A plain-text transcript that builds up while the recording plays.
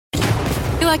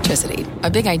electricity, a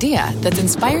big idea that's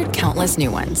inspired countless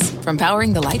new ones. From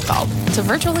powering the light bulb to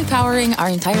virtually powering our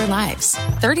entire lives.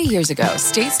 30 years ago,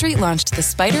 State Street launched the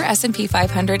SPDR S&P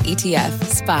 500 ETF,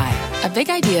 SPY. A big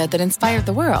idea that inspired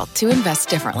the world to invest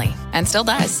differently. And still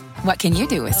does. What can you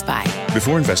do with SPY?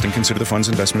 Before investing, consider the fund's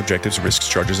investment objectives, risks,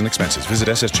 charges, and expenses. Visit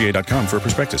ssga.com for a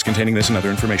prospectus containing this and other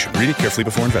information. Read it carefully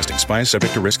before investing. SPY is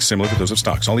subject to risks similar to those of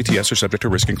stocks. All ETFs are subject to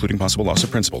risk, including possible loss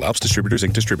of principal. Alps Distributors,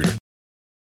 Inc. Distributor.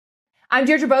 I'm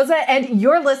Deirdre Boza, and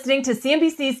you're listening to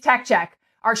CNBC's Tech Check.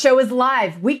 Our show is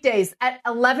live weekdays at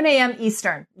 11 a.m.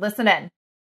 Eastern. Listen in.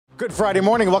 Good Friday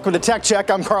morning. Welcome to Tech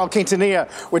Check. I'm Carl Quintanilla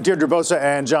with Deirdre Boza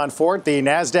and John Fort. The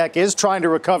NASDAQ is trying to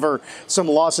recover some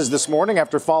losses this morning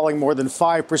after falling more than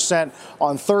 5%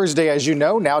 on Thursday, as you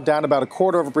know, now down about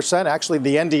 0.25%. Actually,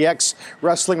 the NDX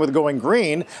wrestling with going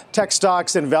green. Tech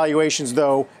stocks and valuations,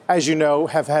 though, as you know,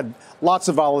 have had lots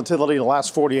of volatility in the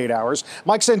last 48 hours.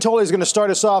 Mike Santoli is going to start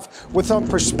us off with some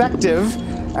perspective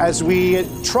as we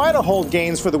try to hold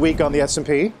gains for the week on the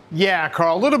S&P. Yeah,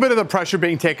 Carl, a little bit of the pressure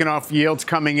being taken off, yields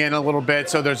coming in a little bit.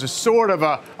 So there's a sort of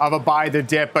a buy the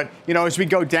dip. But, you know, as we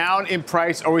go down in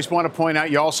price, always want to point out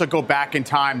you also go back in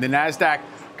time. The NASDAQ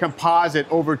composite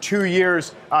over 2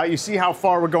 years, you see how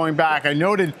far we're going back. I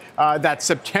noted that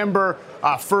September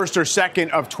 1st or 2nd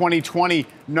of 2020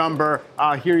 number.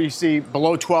 Here you see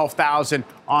below 12,000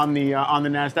 on the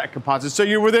NASDAQ composite. So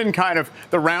you're within kind of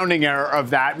the rounding error of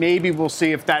that. Maybe we'll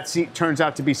see if that turns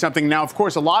out to be something. Now, of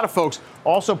course, a lot of folks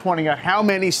also pointing out how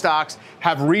many stocks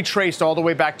have retraced all the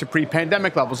way back to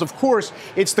pre-pandemic levels. Of course,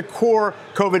 it's the core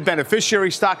COVID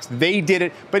beneficiary stocks. They did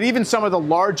it. But even some of the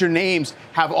larger names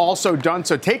have also done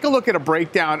so. Take a look at a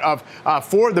breakdown of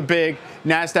for the big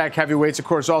NASDAQ heavyweights, of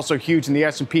course, also huge in the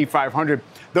S&P 500.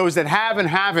 Those that have and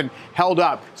haven't held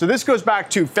up. So this goes back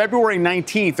to February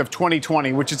 19th of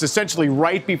 2020, which is essentially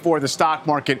right before the stock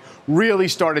market really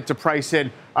started to price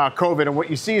in COVID. And what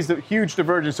you see is the huge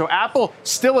divergence. So Apple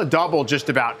still a double just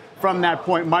about from that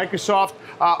point. Microsoft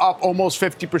up almost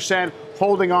 50%,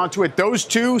 holding on to it. Those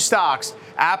two stocks,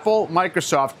 Apple,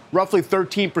 Microsoft, roughly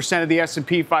 13% of the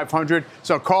S&P 500.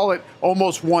 So call it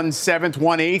almost 1/7,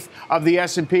 1/8 of the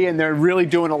S&P. And they're really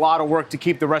doing a lot of work to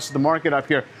keep the rest of the market up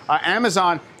here.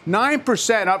 Amazon,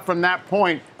 9% up from that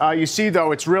point. You see,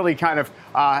 though, it's really kind of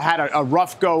had a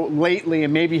rough go lately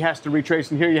and maybe has to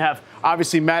retrace. And here you have,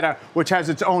 obviously, Meta, which has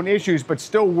its own issues, but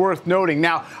still worth noting.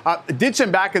 Now, did some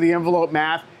back-of-the-envelope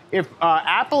math. If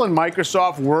Apple and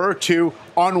Microsoft were to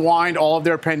unwind all of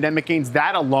their pandemic gains,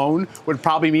 that alone would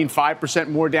probably mean 5%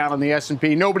 more down on the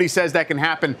S&P. Nobody says that can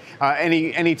happen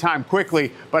any time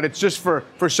quickly, but it's just for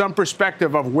some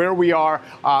perspective of where we are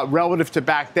relative to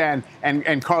back then.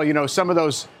 And Carl, you know, some of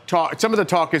the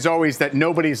talk is always that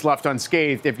nobody's left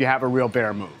unscathed if you have a real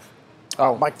bear move.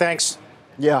 Oh, Mike, thanks.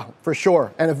 Yeah, for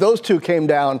sure. And if those two came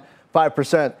down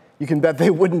 5%, you can bet they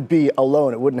wouldn't be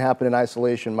alone. It wouldn't happen in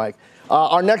isolation, Mike.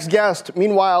 Our next guest,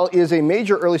 meanwhile, is a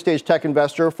major early-stage tech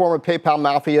investor, former PayPal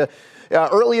mafia,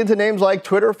 early into names like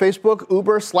Twitter, Facebook,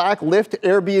 Uber, Slack, Lyft,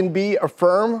 Airbnb,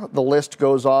 Affirm. The list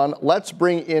goes on. Let's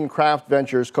bring in Craft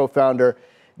Ventures co-founder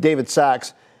David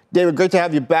Sacks. David, great to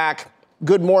have you back.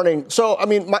 Good morning. So, I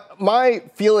mean, my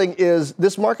feeling is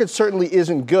this market certainly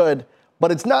isn't good,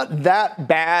 but it's not that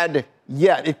bad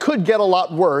yet. It could get a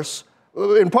lot worse.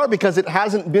 In part because it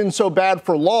hasn't been so bad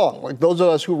for long. Like those of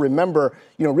us who remember,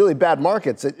 you know, really bad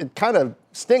markets, it kind of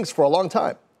stinks for a long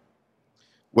time.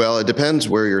 Well, it depends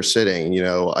where you're sitting. You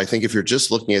know, I think if you're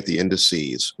just looking at the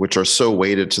indices, which are so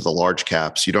weighted to the large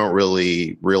caps, you don't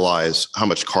really realize how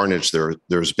much carnage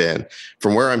there's been.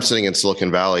 From where I'm sitting in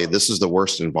Silicon Valley, this is the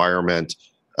worst environment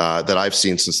that I've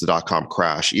seen since the dot-com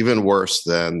crash, even worse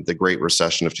than the Great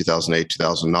Recession of 2008,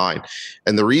 2009.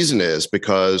 And the reason is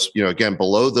because, you know, again,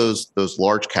 below those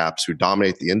large caps who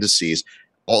dominate the indices,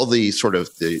 all the sort of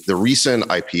the recent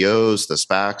IPOs, the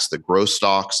SPACs, the growth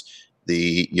stocks,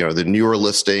 the newer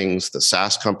listings, the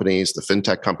SaaS companies, the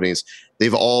fintech companies,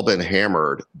 they've all been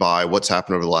hammered by what's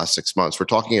happened over the last 6 months. We're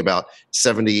talking about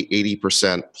 70,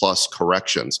 80% plus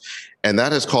corrections. And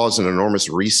that has caused an enormous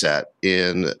reset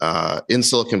in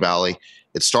Silicon Valley.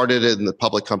 It started in the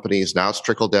public companies. Now it's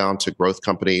trickled down to growth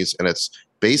companies. And it's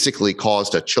basically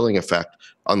caused a chilling effect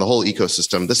on the whole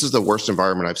ecosystem. This is the worst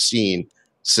environment I've seen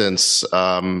since,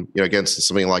 since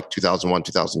something like 2001,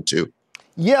 2002.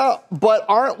 Yeah, but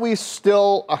aren't we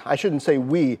still, I shouldn't say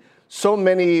we, so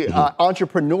many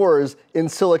entrepreneurs in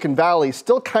Silicon Valley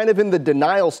still kind of in the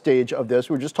denial stage of this.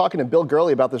 We were just talking to Bill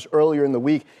Gurley about this earlier in the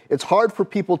week. It's hard for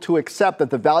people to accept that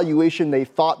the valuation they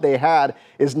thought they had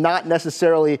is not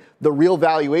necessarily the real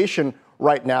valuation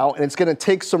right now, and it's going to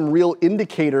take some real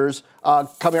indicators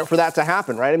coming up for that to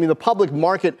happen, right? I mean, the public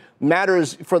market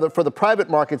matters for the private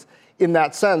markets in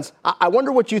that sense. I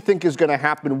wonder what you think is going to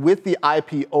happen with the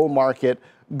IPO market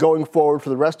going forward for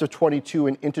the rest of 22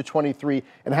 and into 23,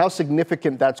 and how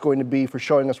significant that's going to be for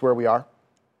showing us where we are.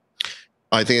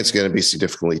 I think it's going to be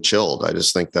significantly chilled. I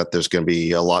just think that there's going to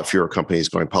be a lot fewer companies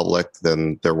going public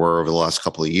than there were over the last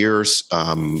couple of years.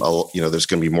 There's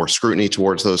going to be more scrutiny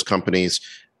towards those companies.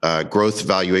 Growth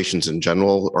valuations in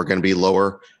general are going to be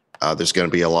lower. There's going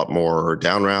to be a lot more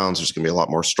down rounds. There's going to be a lot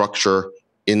more structure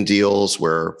in deals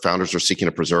where founders are seeking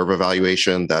to preserve a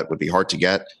valuation that would be hard to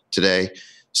get today.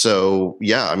 So,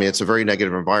 yeah, I mean, it's a very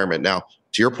negative environment. Now,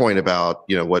 to your point about,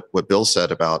 what Bill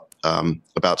said about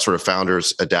sort of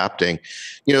founders adapting,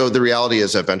 the reality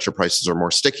is that venture prices are more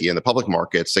sticky. In the public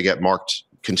markets, they get marked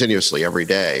continuously every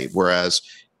day, whereas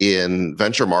in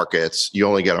venture markets, you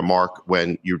only get a mark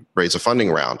when you raise a funding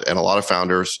round. And a lot of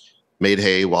founders made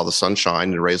hay while the sun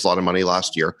shined and raised a lot of money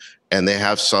last year, and they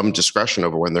have some discretion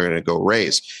over when they're going to go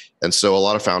raise. And so a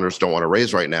lot of founders don't want to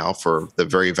raise right now for the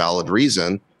very valid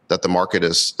reason that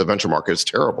the venture market is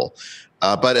terrible.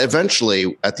 But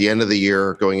eventually, at the end of the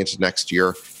year, going into next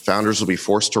year, founders will be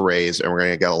forced to raise, and we're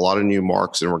going to get a lot of new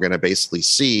marks, and we're going to basically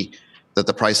see that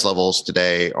the price levels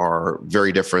today are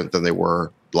very different than they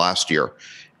were last year.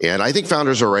 And I think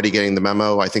founders are already getting the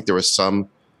memo. I think there was some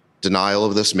denial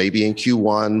of this maybe in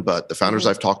Q1, but the founders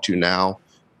I've talked to now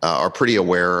are pretty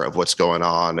aware of what's going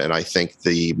on. And I think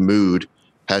the mood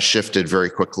has shifted very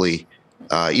quickly,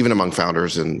 even among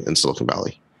founders in Silicon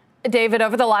Valley. David,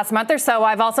 over the last month or so,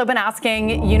 I've also been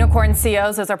asking unicorn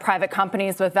CEOs, those are private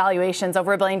companies with valuations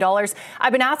over $1 billion.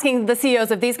 I've been asking the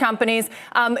CEOs of these companies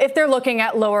if they're looking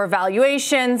at lower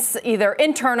valuations, either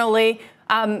internally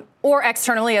or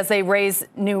externally as they raise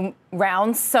new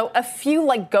rounds. So a few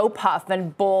like GoPuff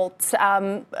and Bolt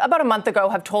about a month ago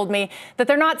have told me that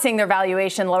they're not seeing their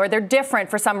valuation lower. They're different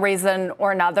for some reason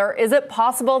or another. Is it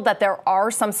possible that there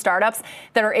are some startups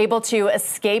that are able to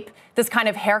escape this kind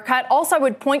of haircut? Also, I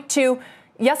would point to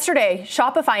yesterday,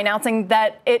 Shopify announcing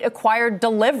that it acquired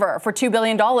Deliverr for $2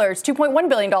 billion, $2.1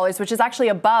 billion, which is actually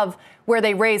above where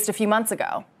they raised a few months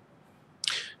ago.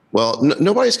 Well,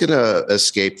 nobody's going to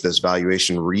escape this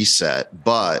valuation reset,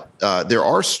 but there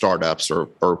are startups or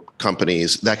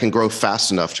companies that can grow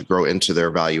fast enough to grow into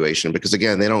their valuation because,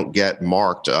 again, they don't get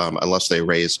marked unless they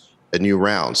raise a new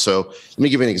round. So let me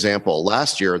give you an example.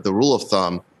 Last year, the rule of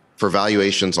thumb for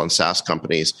valuations on SaaS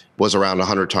companies was around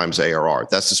 100 times ARR.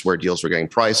 That's just where deals were getting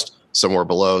priced, somewhere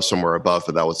below, somewhere above,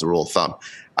 but that was the rule of thumb.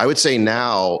 I would say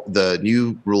now the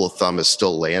new rule of thumb is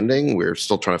still landing. We're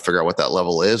still trying to figure out what that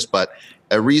level is, but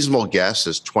a reasonable guess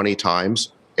is 20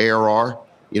 times ARR.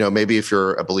 Maybe if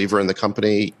you're a believer in the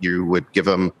company, you would give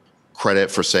them credit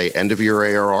for, say, end of year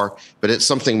ARR, but it's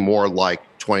something more like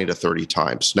 20 to 30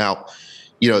 times. Now,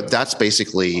 that's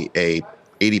basically a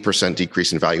 80%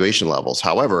 decrease in valuation levels.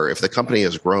 However, if the company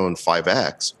has grown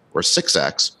 5x or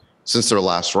 6x since their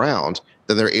last round,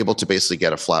 then they're able to basically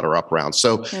get a flatter up round.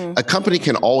 So a company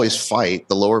can always fight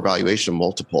the lower valuation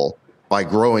multiple by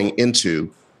growing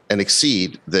into and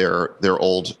exceed their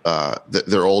old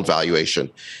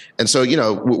valuation. And so,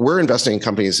 we're investing in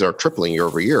companies that are tripling year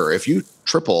over year. If you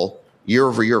triple year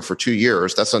over year for 2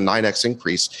 years, that's a 9x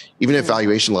increase. Even if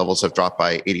valuation levels have dropped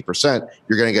by 80%,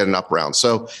 you're going to get an up round.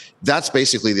 So that's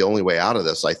basically the only way out of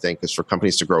this, I think, is for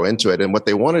companies to grow into it. And what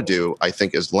they want to do, I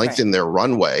think, is lengthen their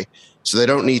runway so they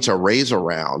don't need to raise a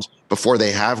round before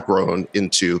they have grown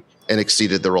into and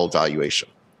exceeded their old valuation.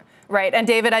 Right. And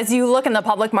David, as you look in the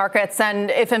public markets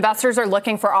and if investors are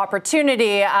looking for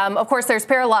opportunity, of course, there's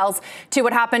parallels to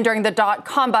what happened during the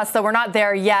dot-com bust, though we're not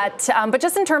there yet. But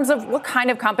just in terms of what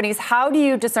kind of companies, how do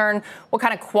you discern what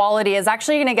kind of quality is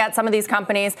actually going to get some of these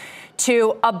companies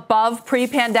to above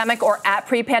pre-pandemic or at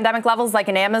pre-pandemic levels, like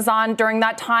an Amazon during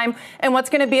that time? And what's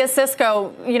going to be a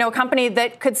Cisco, a company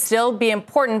that could still be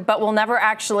important, but will never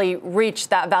actually reach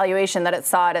that valuation that it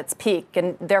saw at its peak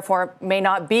and therefore may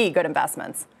not be good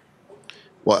investments?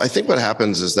 Well, I think what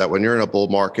happens is that when you're in a bull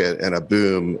market and a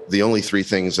boom, the only three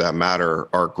things that matter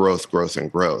are growth, growth,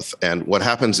 and growth. And what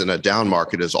happens in a down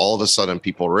market is all of a sudden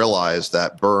people realize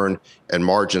that burn and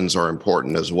margins are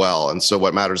important as well. And so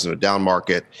what matters in a down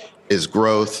market is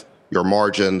growth, your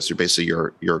margins, basically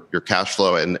your cash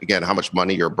flow, and again, how much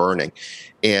money you're burning.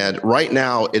 And right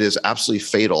now, it is absolutely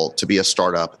fatal to be a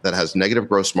startup that has negative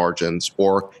gross margins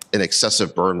or an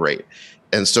excessive burn rate.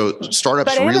 And so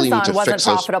startups really need to fix those. But Amazon wasn't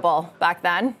profitable back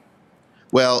then.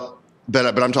 Well,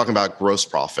 but I'm talking about gross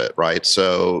profit, right?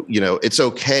 So, it's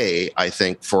okay, I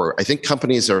think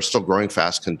companies that are still growing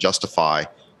fast can justify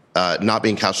not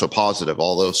being cash flow positive,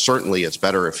 although certainly it's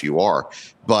better if you are.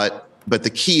 But But the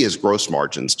key is gross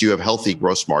margins. Do you have healthy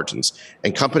gross margins?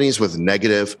 And companies with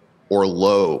negative or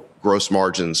low gross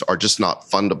margins are just not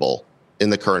fundable in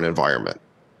the current environment.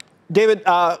 David,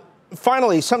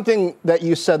 finally, something that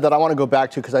you said that I want to go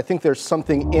back to because I think there's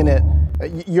something in it.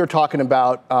 You're talking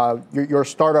about your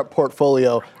startup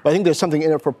portfolio, but I think there's something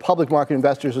in it for public market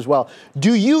investors as well.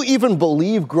 Do you even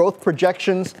believe growth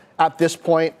projections at this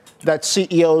point that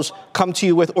CEOs come to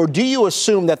you with, or do you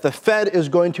assume that the Fed is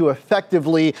going to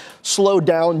effectively slow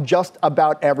down just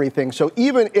about everything? So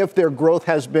even if their growth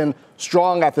has been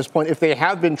strong at this point, if they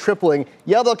have been tripling,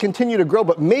 yeah, they'll continue to grow,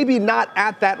 but maybe not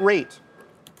at that rate.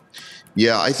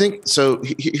 Yeah, I think so.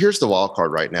 Here's the wild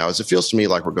card right now, is it feels to me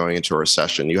like we're going into a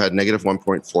recession. You had negative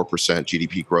 1.4%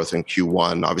 GDP growth in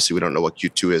Q1. Obviously, we don't know what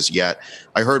Q2 is yet.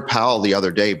 I heard Powell the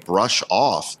other day brush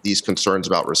off these concerns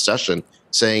about recession,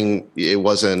 saying it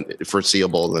wasn't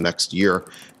foreseeable in the next year.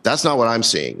 That's not what I'm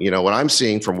seeing. What I'm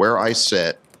seeing from where I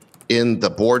sit in the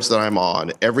boards that I'm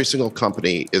on, every single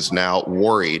company is now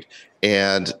worried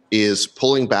and is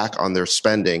pulling back on their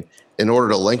spending in order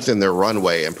to lengthen their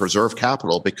runway and preserve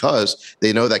capital, because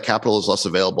they know that capital is less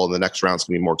available and the next round's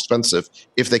going to be more expensive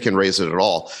if they can raise it at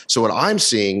all. So what I'm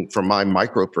seeing from my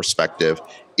micro perspective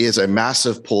is a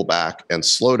massive pullback and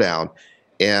slowdown.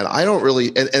 And I don't really,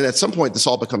 and at some point, this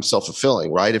all becomes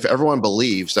self-fulfilling, right? If everyone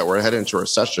believes that we're headed into a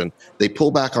recession, they pull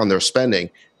back on their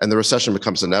spending and the recession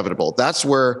becomes inevitable. That's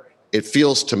where it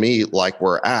feels to me like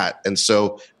we're at. And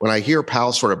so when I hear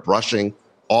Powell sort of brushing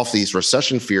off these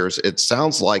recession fears, it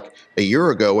sounds like a year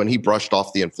ago when he brushed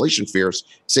off the inflation fears,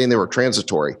 saying they were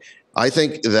transitory. I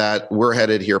think that we're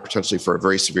headed here potentially for a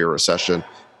very severe recession.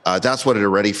 That's what it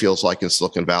already feels like in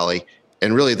Silicon Valley.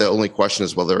 And really, the only question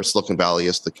is whether Silicon Valley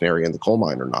is the canary in the coal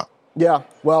mine or not. Yeah,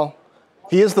 well,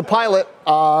 he is the pilot,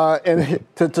 and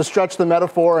to stretch the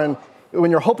metaphor. And when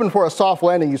you're hoping for a soft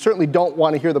landing, you certainly don't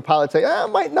want to hear the pilot say, I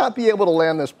might not be able to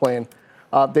land this plane.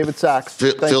 David Sachs.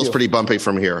 Feels pretty bumpy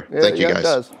from here. Thank you, guys. It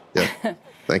does. Yeah.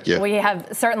 Thank you. We have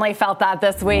certainly felt that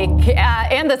this week,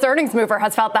 and this earnings mover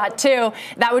has felt that too.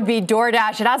 That would be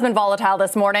DoorDash. It has been volatile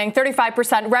this morning.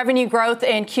 35% revenue growth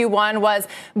in Q1 was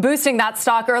boosting that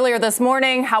stock earlier this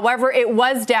morning. However, it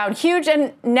was down huge,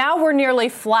 and now we're nearly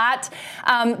flat.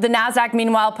 The NASDAQ,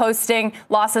 meanwhile, posting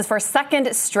losses for a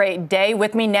second straight day.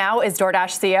 With me now is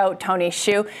DoorDash CEO Tony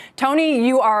Xu. Tony,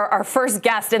 you are our first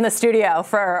guest in the studio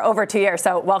for over 2 years,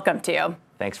 so welcome to you.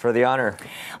 Thanks for the honor.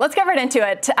 Let's get right into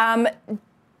it.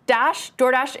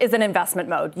 DoorDash is in investment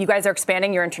mode. You guys are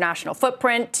expanding your international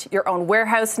footprint, your own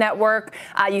warehouse network.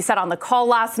 You said on the call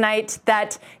last night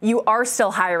that you are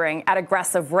still hiring at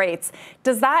aggressive rates.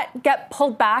 Does that get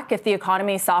pulled back if the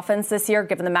economy softens this year,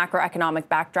 given the macroeconomic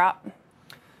backdrop?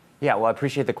 Yeah, well, I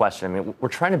appreciate the question. I mean, we're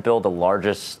trying to build the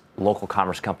largest local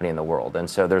commerce company in the world. And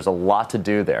so there's a lot to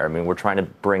do there. I mean, we're trying to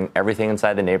bring everything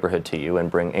inside the neighborhood to you and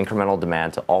bring incremental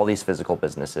demand to all these physical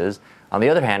businesses. On the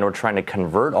other hand, we're trying to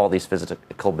convert all these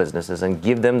physical businesses and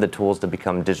give them the tools to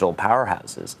become digital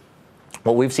powerhouses.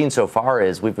 What we've seen so far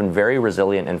is we've been very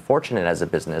resilient and fortunate as a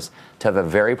business to have a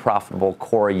very profitable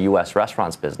core U.S.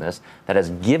 restaurants business that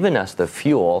has given us the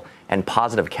fuel and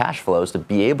positive cash flows to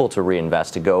be able to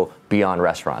reinvest, to go beyond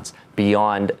restaurants,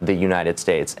 beyond the United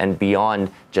States, and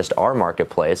beyond just our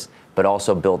marketplace, but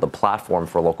also build a platform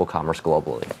for local commerce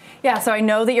globally. Yeah, so I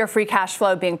know that your free cash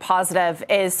flow being positive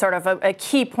is sort of a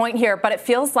key point here, but it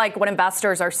feels like what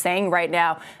investors are saying right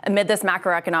now amid this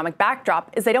macroeconomic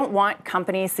backdrop is they don't want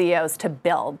company CEOs to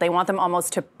build. They want them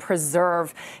almost to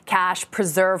preserve cash,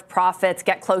 preserve profits,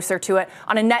 get closer to it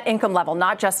on a net income level,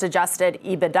 not just adjusted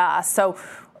EBITDA. So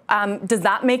does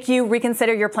that make you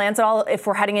reconsider your plans at all if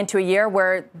we're heading into a year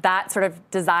where that sort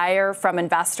of desire from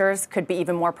investors could be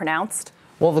even more pronounced?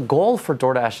 Well, the goal for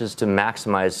DoorDash is to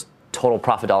maximize total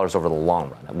profit dollars over the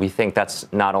long run. We think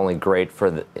that's not only great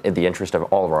for the interest of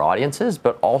all of our audiences,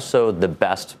 but also the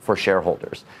best for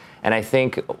shareholders. And I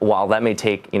think while that may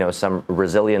take, some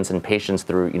resilience and patience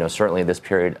through, certainly this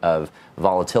period of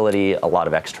volatility, a lot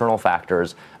of external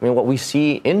factors, I mean, what we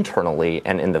see internally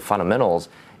and in the fundamentals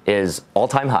is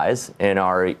all-time highs in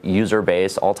our user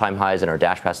base, all-time highs in our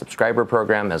DashPass subscriber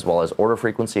program, as well as order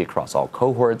frequency across all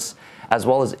cohorts, as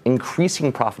well as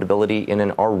increasing profitability in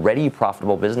an already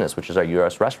profitable business, which is our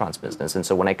U.S. restaurants business. And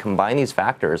so when I combine these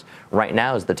factors, right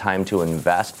now is the time to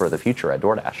invest for the future at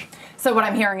DoorDash. So what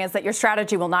I'm hearing is that your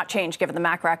strategy will not change given the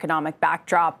macroeconomic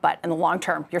backdrop, but in the long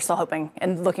term, you're still hoping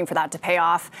and looking for that to pay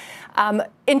off.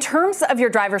 In terms of your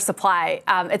driver supply,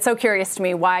 it's so curious to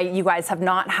me why you guys have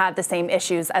not had the same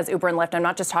issues as Uber and Lyft. I'm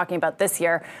not just talking about this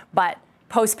year, but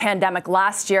post-pandemic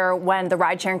last year when the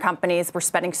ride-sharing companies were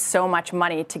spending so much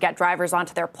money to get drivers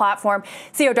onto their platform.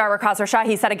 CEO Dara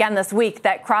Khosrowshahi said again this week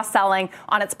that cross-selling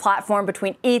on its platform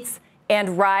between Eats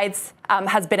and rides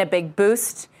has been a big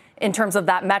boost in terms of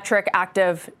that metric,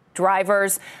 active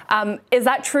drivers. Is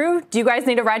that true? Do you guys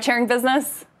need a ride-sharing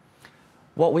business?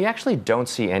 Well, we actually don't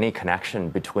see any connection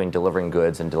between delivering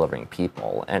goods and delivering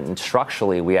people. And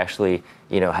structurally, we actually,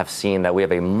 have seen that we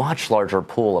have a much larger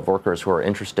pool of workers who are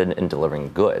interested in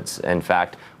delivering goods. In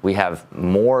fact, we have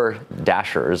more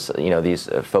Dashers, these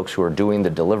folks who are doing the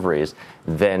deliveries,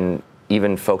 than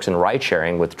even folks in ride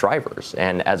sharing with drivers.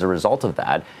 And as a result of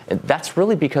that, that's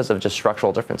really because of just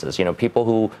structural differences. People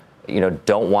who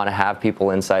don't want to have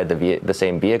people inside the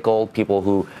same vehicle, people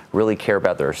who really care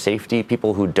about their safety,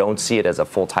 people who don't see it as a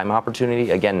full-time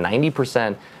opportunity. Again,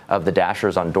 90% of the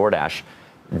Dashers on DoorDash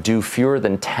do fewer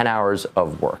than 10 hours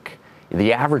of work.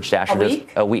 The average Dasher does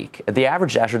a week. The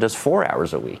average Dasher does 4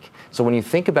 hours a week. So when you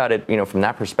think about it, from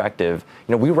that perspective,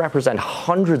 we represent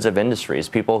hundreds of industries,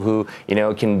 people who,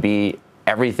 can be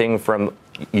everything from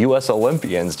U.S.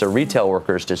 Olympians to retail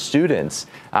workers to students.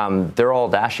 They're all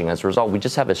dashing. As a result, we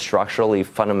just have a structurally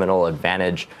fundamental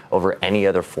advantage over any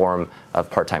other form of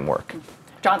part-time work.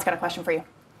 John's got a question for you.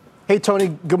 Hey,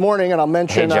 Tony, good morning. And I'll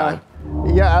mention, hey, John.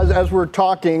 As we're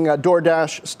talking,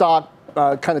 DoorDash stock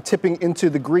kind of tipping into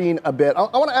the green a bit. I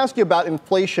want to ask you about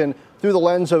inflation through the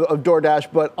lens of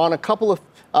DoorDash, but on a couple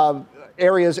of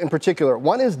areas in particular.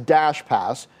 One is Dash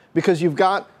Pass, because you've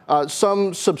got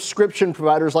some subscription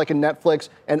providers like a Netflix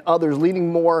and others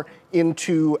leaning more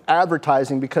into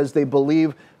advertising because they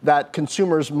believe that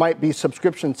consumers might be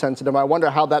subscription sensitive. I wonder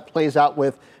how that plays out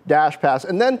with Dash Pass.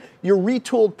 And then your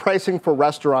retooled pricing for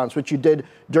restaurants, which you did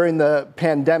during the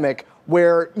pandemic,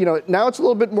 where now it's a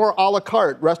little bit more a la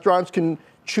carte. Restaurants can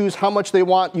choose how much they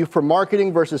want you for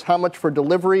marketing versus how much for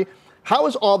delivery. How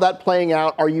is all that playing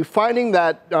out? Are you finding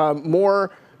that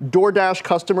more DoorDash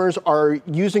customers are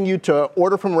using you to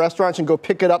order from restaurants and go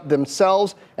pick it up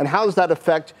themselves? And how does that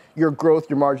affect your growth,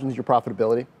 your margins, your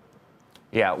profitability?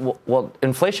 Yeah, well,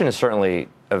 inflation is certainly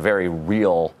a very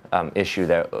real issue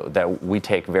that we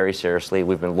take very seriously.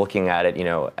 We've been looking at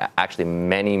it, actually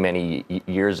many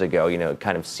years ago,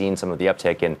 kind of seen some of the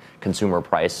uptick in consumer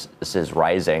prices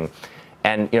rising.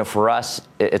 And, for us,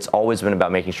 it's always been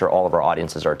about making sure all of our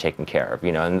audiences are taken care of,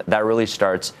 and that really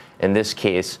starts in this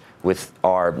case with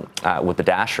the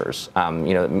Dashers,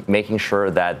 making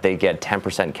sure that they get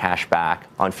 10% cash back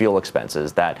on fuel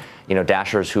expenses, that,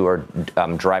 Dashers who are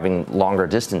driving longer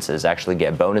distances actually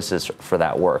get bonuses for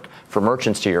that work. For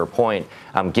merchants, to your point,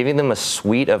 giving them a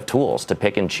suite of tools to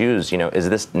pick and choose, is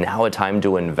this now a time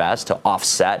to invest to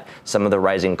offset some of the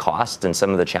rising costs and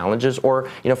some of the challenges? Or,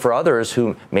 for others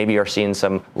who maybe are seeing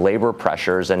some labor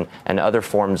pressures and other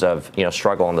forms of,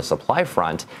 struggle on the supply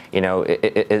front,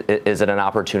 is it an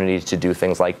opportunity to do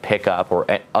things like pickup or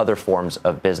other forms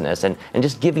of business, and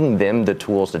just giving them the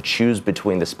tools to choose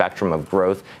between the spectrum of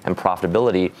growth and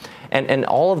profitability. And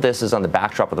all of this is on the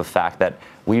backdrop of the fact that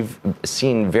we've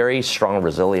seen very strong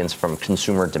resilience from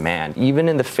consumer demand, even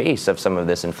in the face of some of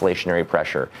this inflationary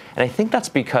pressure. And I think that's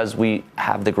because we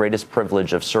have the greatest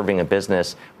privilege of serving a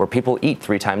business where people eat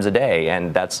 3 times a day,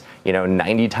 and that's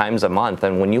 90 times a month.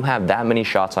 And when you have that many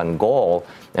shots on goal,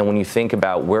 and when you think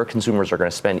about where consumers are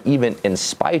going to spend, even in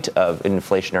spite of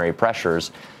inflationary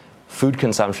pressures, food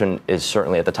consumption is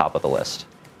certainly at the top of the list.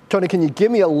 Tony, can you give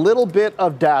me a little bit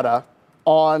of data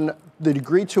on the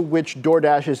degree to which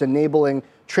DoorDash is enabling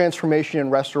transformation in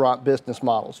restaurant business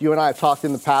models? You and I have talked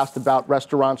in the past about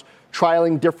restaurants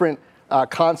trialing different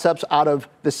concepts out of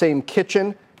the same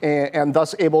kitchen and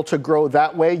thus able to grow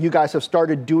that way. You guys have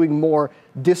started doing more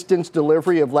distance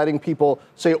delivery of letting people,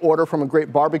 say, order from a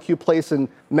great barbecue place in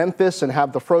Memphis and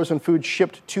have the frozen food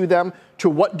shipped to them. To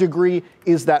what degree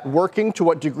is that working? To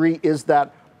what degree is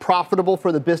that profitable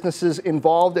for the businesses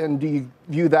involved? And do you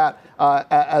view that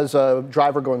as a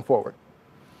driver going forward?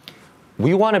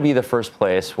 We want to be the first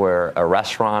place where a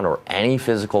restaurant or any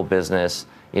physical business,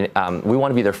 we want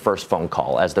to be their first phone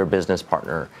call as their business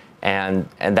partner. And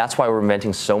that's why we're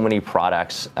inventing so many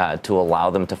products to allow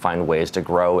them to find ways to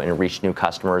grow and reach new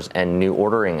customers and new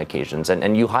ordering occasions.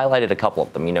 And you highlighted a couple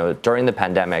of them. During the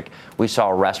pandemic, we saw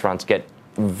restaurants get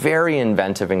very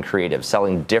inventive and creative,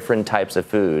 selling different types of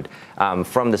food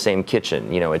from the same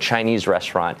kitchen. A Chinese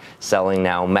restaurant selling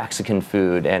now Mexican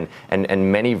food and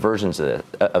many versions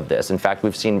of this. In fact,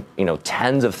 we've seen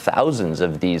tens of thousands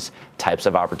of these types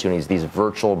of opportunities, these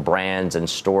virtual brands and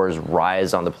stores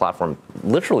rise on the platform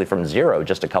literally from zero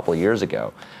just a couple of years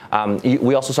ago.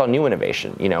 We also saw new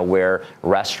innovation, where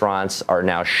restaurants are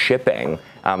now shipping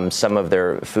some of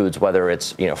their foods, whether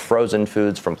it's frozen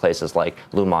foods from places like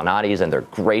Lou Malnati's and their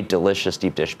great, delicious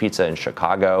deep dish pizza in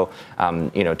Chicago,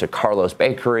 to Carlos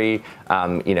Bakery,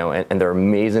 and their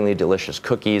amazingly delicious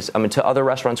cookies. To other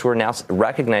restaurants who are now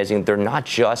recognizing they're not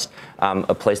just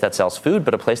a place that sells food,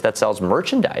 but a place that sells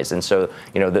merchandise. And so,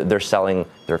 they're selling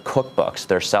their cookbooks,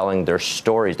 they're selling their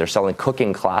stories, they're selling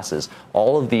cooking classes.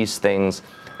 All of these things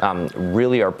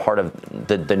really are part of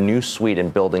the new suite in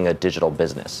building a digital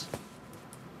business.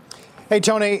 Hey,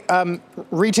 Tony,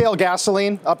 retail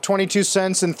gasoline up 22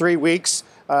 cents in 3 weeks.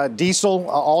 Diesel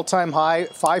all-time high,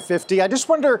 $5.50. I just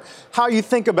wonder how you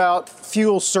think about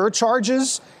fuel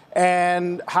surcharges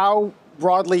and how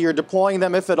broadly you're deploying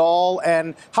them, if at all,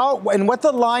 and what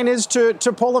the line is to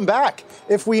pull them back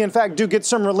if we, in fact, do get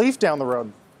some relief down the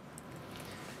road.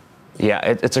 Yeah,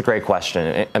 it's a great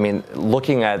question. I mean,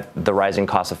 looking at the rising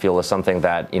cost of fuel is something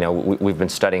that, we've been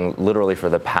studying literally for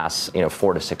the past,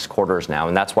 4 to 6 quarters now.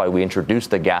 And that's why we introduced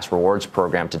the Gas Rewards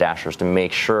program to Dashers, to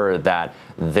make sure that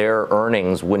their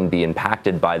earnings wouldn't be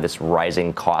impacted by this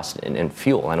rising cost in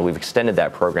fuel. And we've extended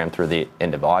that program through the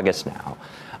end of August now.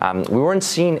 We weren't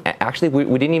seeing, actually,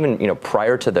 we didn't even,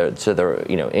 prior to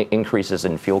the increases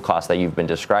in fuel costs that you've been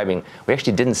describing, we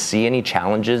actually didn't see any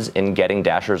challenges in getting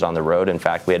Dashers on the road. In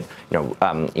fact, we had,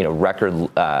 record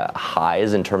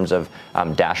highs in terms of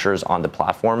Dashers on the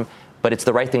platform. But it's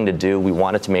the right thing to do. We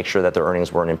wanted to make sure that their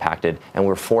earnings weren't impacted. And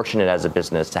we're fortunate as a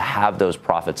business to have those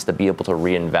profits to be able to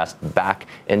reinvest back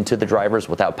into the drivers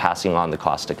without passing on the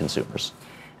cost to consumers.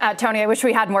 Tony, I wish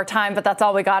we had more time, but that's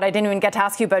all we got. I didn't even get to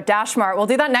ask you about DashMart. We'll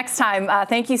do that next time.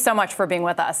 Thank you so much for being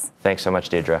with us. Thanks so much,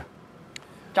 Deirdre.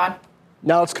 John?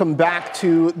 Now let's come back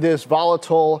to this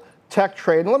volatile tech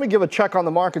trade. And let me give a check on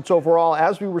the markets overall.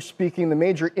 As we were speaking, the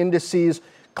major indices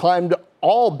climbed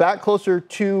all back closer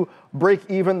to break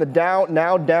even. The Dow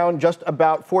now down just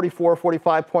about 44,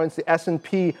 45 points. The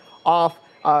S&P off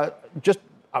just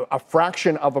a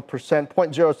fraction of a percent,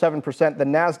 0.07%. The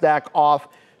NASDAQ off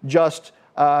just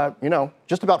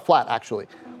about flat, actually.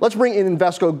 Let's bring in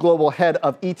Invesco Global Head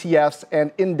of ETFs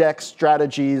and Index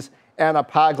Strategies, Anna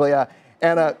Paglia.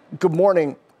 Anna, good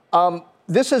morning.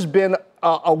 This has been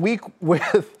a week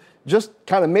with just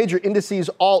kind of major indices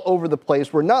all over the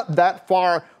place. We're not that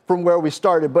far from where we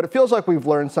started, but it feels like we've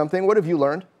learned something. What have you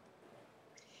learned?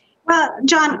 Well,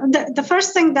 John, the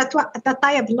first thing that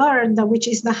I have learned, which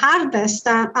is the hardest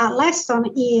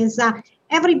lesson, is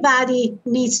everybody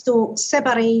needs to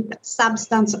separate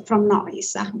substance from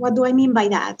noise. What do I mean by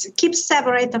that? Keep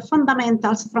separate the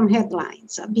fundamentals from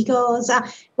headlines, because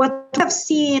what we have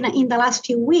seen in the last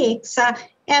few weeks,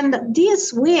 and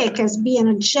this week has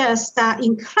been just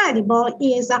incredible,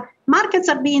 is markets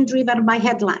are being driven by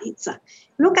headlines.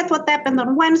 Look at what happened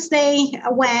on Wednesday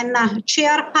when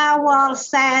Chair Powell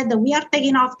said we are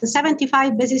taking off the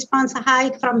 75 basis points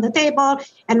hike from the table,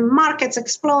 and markets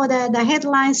exploded. The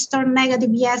headlines turned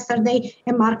negative yesterday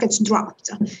and markets dropped.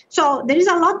 So there is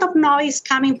a lot of noise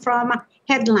coming from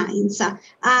headlines.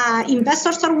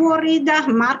 Investors are worried.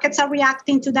 Markets are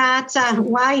reacting to that.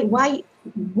 Why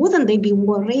wouldn't they be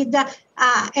worried?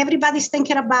 Everybody's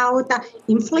thinking about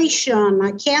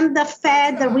inflation. Can the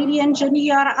Fed really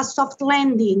engineer a soft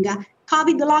landing?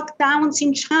 COVID lockdowns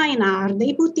in China, are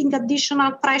they putting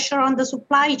additional pressure on the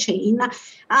supply chain?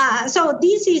 So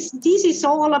this is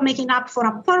all making up for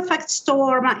a perfect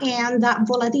storm and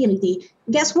volatility.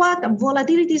 Guess what?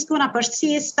 Volatility is going to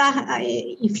persist.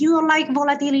 If you like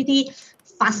volatility,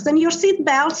 fasten your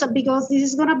seatbelts, because this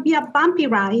is going to be a bumpy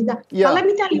ride. Yeah. But let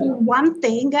me tell you one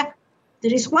thing.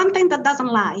 There is one thing that doesn't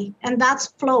lie, and that's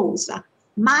flows.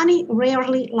 Money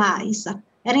rarely lies.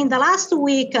 And in the last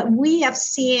week, we have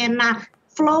seen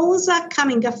flows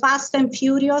coming fast and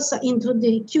furious into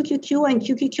the QQQ and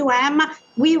QQQM.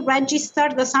 We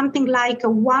registered something like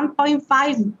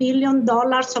 $1.5 billion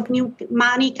of new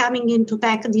money coming into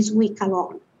tech this week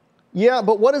alone. Yeah,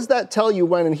 but what does that tell you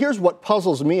when, and here's what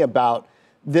puzzles me about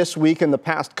this week and the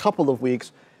past couple of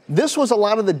weeks, this was a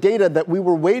lot of the data that we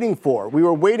were waiting for. We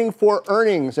were waiting for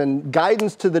earnings and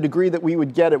guidance to the degree that we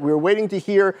would get it. We were waiting to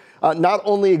hear not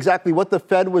only exactly what the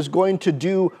Fed was going to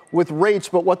do with rates,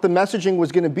 but what the messaging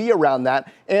was going to be around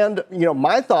that. And,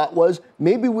 my thought was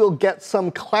maybe we'll get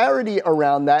some clarity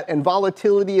around that, and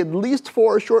volatility, at least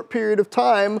for a short period of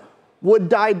time, would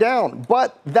die down.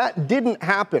 But that didn't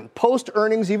happen.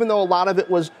 Post-earnings, even though a lot of it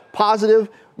was positive,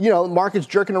 the market's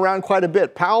jerking around quite a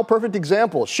bit. Powell, perfect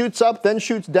example. Shoots up, then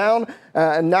shoots down,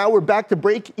 and now we're back to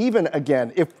break even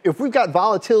again. If we've got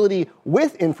volatility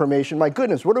with information, my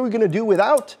goodness, what are we going to do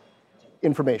without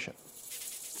information?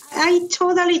 I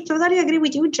totally agree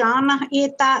with you, John.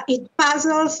 It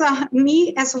puzzles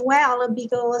me as well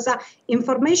because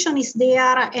information is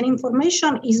there and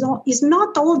information is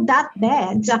not all that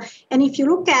bad. And if you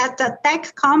look at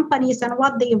tech companies and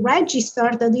what they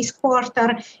registered this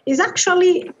quarter is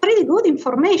actually pretty good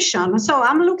information. So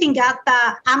I'm looking at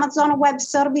Amazon Web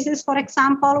Services, for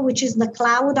example, which is the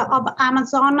cloud of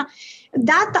Amazon.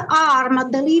 That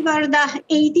arm delivered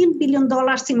 $18 billion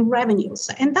in revenues,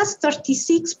 and that's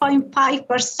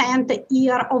 36.5%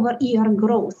 year-over-year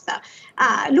growth.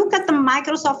 Look at the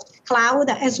Microsoft Cloud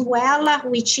as well,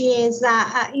 which is,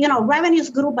 revenues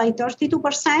grew by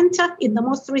 32% in the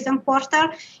most recent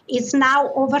quarter. It's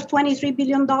now over $23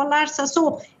 billion.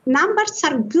 So numbers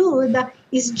are good.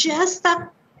 It's just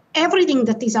everything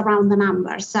that is around the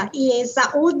numbers is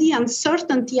all the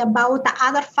uncertainty about the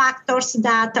other factors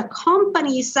that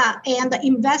companies and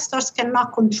investors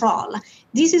cannot control.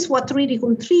 This is what really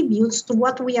contributes to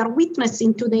what we are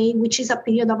witnessing today, which is a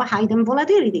period of heightened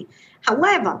volatility.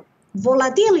 However,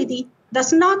 volatility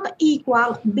does not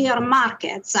equal bear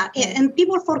markets, and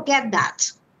people forget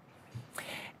that.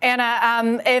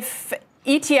 Anna, if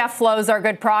ETF flows are a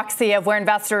good proxy of where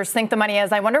investors think the money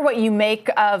is, I wonder what you make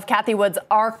of Cathie Wood's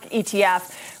ARK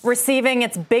ETF receiving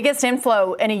its biggest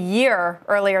inflow in a year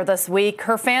earlier this week.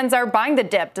 Her fans are buying the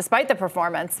dip despite the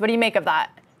performance. What do you make of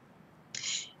that?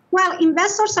 Well,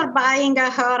 investors are buying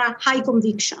her high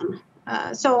conviction.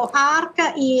 So ARK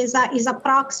is a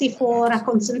proxy for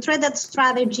concentrated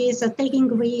strategies, taking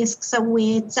risks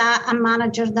with a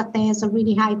manager that has a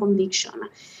really high conviction.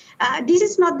 This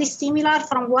is not dissimilar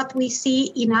from what we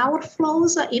see in our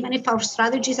flows, even if our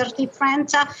strategies are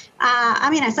different. As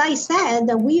I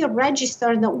said, we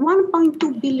registered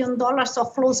 $1.2 billion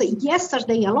of flows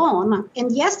yesterday alone,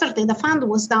 and yesterday the fund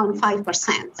was down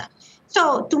 5%.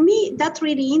 So to me, that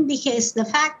really indicates the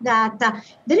fact that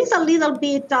there is a little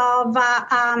bit of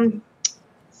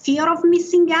fear of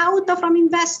missing out from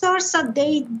investors.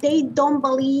 They don't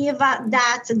believe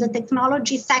that the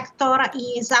technology sector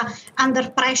is under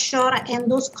pressure and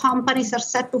those companies are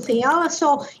set to fail.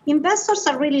 So investors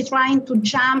are really trying to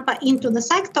jump into the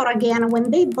sector again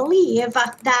when they believe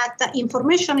that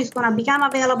information is going to become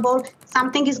available,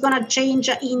 something is going to change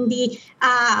in the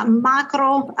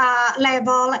macro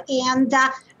level, and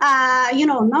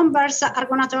numbers are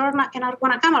going to turn and are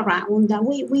going to come around.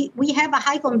 We have a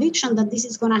high conviction that this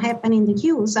is going to happen in the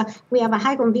Qs. We have a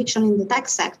high conviction in the tech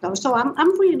sector. So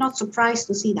I'm really not surprised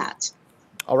to see that.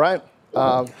 All right.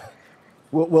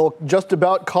 We'll just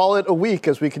about call it a week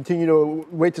as we continue to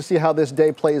wait to see how this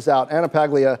day plays out. Anna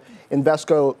Paglia,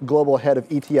 Invesco Global Head of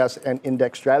ETS and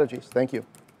Index Strategies. Thank you.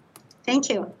 Thank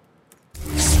you.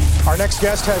 Our next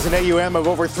guest has an AUM of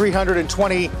over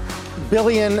 $320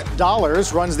 billion,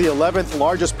 runs the 11th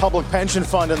largest public pension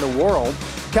fund in the world.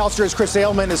 CalSTR's Chris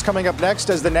Ailman is coming up next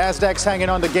as the Nasdaq's hanging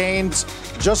on to gains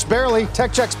just barely.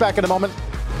 Tech Check's back in a moment.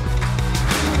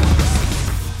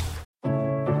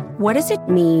 What does it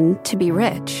mean to be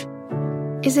rich?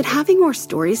 Is it having more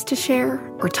stories to share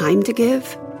or time to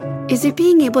give? Is it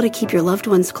being able to keep your loved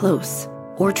ones close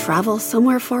or travel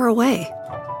somewhere far away?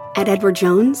 At Edward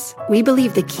Jones, we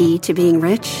believe the key to being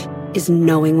rich is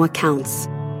knowing what counts.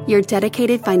 Your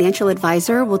dedicated financial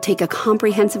advisor will take a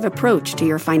comprehensive approach to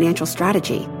your financial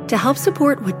strategy to help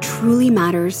support what truly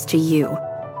matters to you.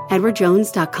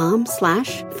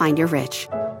 EdwardJones.com/findyourrich.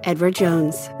 Edward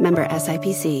Jones, member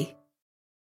SIPC.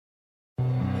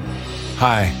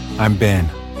 Hi, I'm Ben.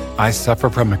 I suffer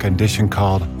from a condition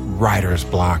called writer's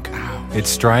block. It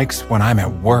strikes when I'm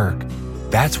at work.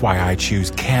 That's why I choose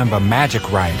Canva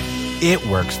Magic Write. It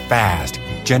works fast,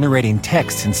 generating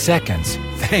text in seconds,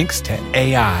 thanks to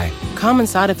AI. Common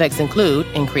side effects include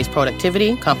increased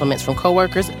productivity, compliments from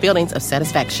coworkers, feelings of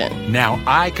satisfaction. Now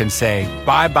I can say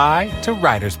bye-bye to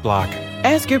writer's block.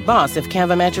 Ask your boss if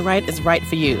Canva Magic Write is right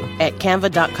for you at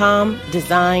canva.com,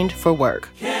 designed for work.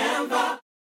 Canva.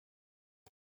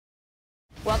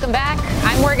 Welcome back.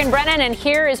 I'm Morgan Brennan, and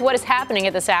here is what is happening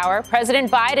at this hour.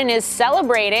 President Biden is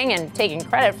celebrating and taking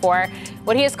credit for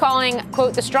what he is calling,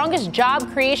 quote, the strongest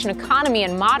job creation economy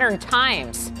in modern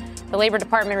times. The Labor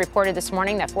Department reported this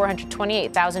morning that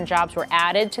 428,000 jobs were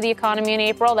added to the economy in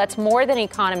April. That's more than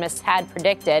economists had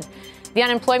predicted. The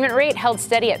unemployment rate held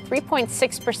steady at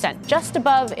 3.6%, just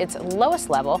above its lowest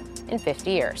level in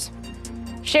 50 years.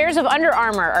 Shares of Under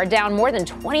Armour are down more than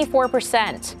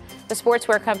 24%. The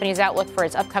sportswear company's outlook for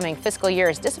its upcoming fiscal year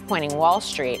is disappointing Wall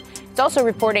Street. It's also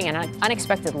reporting an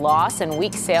unexpected loss and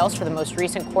weak sales for the most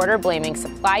recent quarter, blaming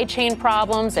supply chain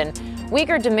problems and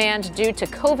weaker demand due to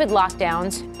COVID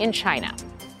lockdowns in China.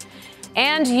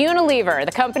 And Unilever,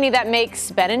 the company that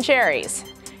makes Ben & Jerry's,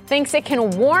 thinks it can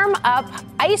warm up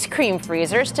ice cream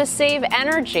freezers to save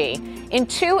energy. In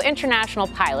 2 international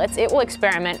pilots, it will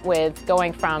experiment with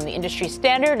going from the industry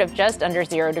standard of just under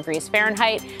 0 degrees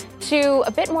Fahrenheit to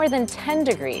a bit more than 10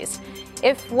 degrees.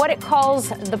 If what it calls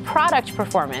the product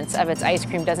performance of its ice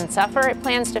cream doesn't suffer, it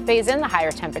plans to phase in the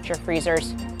higher temperature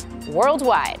freezers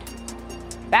worldwide.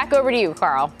 Back over to you,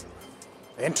 Carl.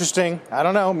 Interesting. I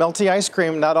don't know. Melty ice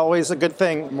cream, not always a good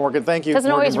thing. Morgan, thank you.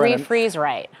 Doesn't Morgan always Brennan. refreeze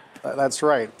right. That's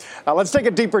right. Let's take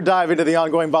a deeper dive into the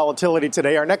ongoing volatility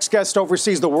today. Our next guest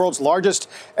oversees the world's largest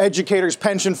educators'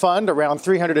 pension fund, around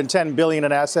 $310 billion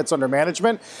in assets under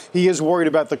management. He is worried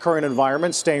about the current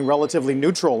environment, staying relatively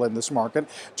neutral in this market.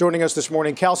 Joining us this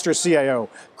morning, CalSTRS CIO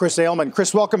Chris Ailman.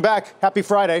 Chris, welcome back. Happy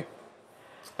Friday.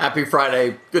 Happy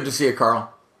Friday. Good to see you,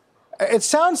 Carl. It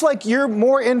sounds like you're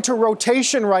more into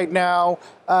rotation right now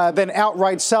than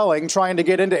outright selling, trying to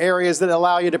get into areas that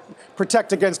allow you to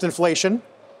protect against inflation.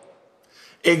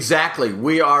 Exactly.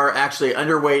 We are actually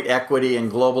underweight equity and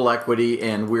global equity,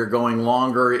 and we're going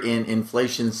longer in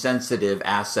inflation-sensitive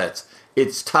assets.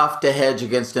 It's tough to hedge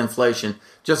against inflation.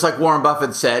 Just like Warren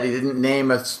Buffett said, he didn't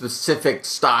name a specific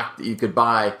stock that you could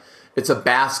buy. It's a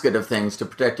basket of things to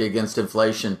protect you against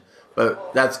inflation.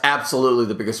 But that's absolutely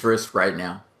the biggest risk right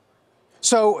now.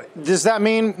 So does that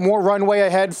mean more runway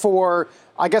ahead for,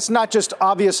 I guess, not just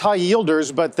obvious high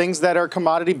yielders, but things that are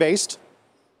commodity-based?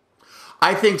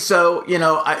 I think so. You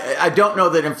know, I don't know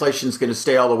that inflation is going to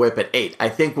stay all the way up at 8. I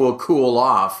think we'll cool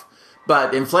off,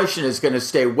 but inflation is going to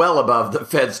stay well above the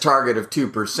Fed's target of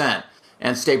 2%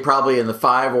 and stay probably in the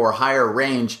 5 or higher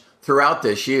range throughout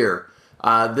this year.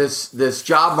 This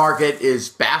job market is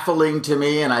baffling to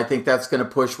me, and I think that's going to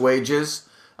push wages.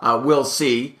 We'll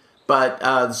see. But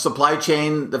the supply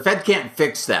chain, the Fed can't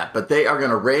fix that, but they are going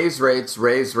to raise rates,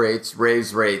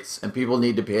 and people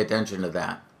need to pay attention to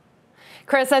that.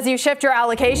 Chris, as you shift your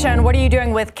allocation, what are you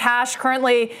doing with cash?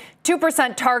 Currently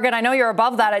 2% target. I know you're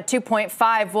above that at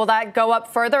 2.5. Will that go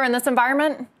up further in this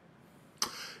environment?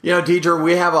 You know, Deidre,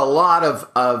 we have a lot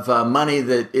of money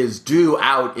that is due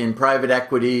out in private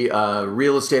equity,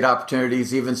 real estate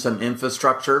opportunities, even some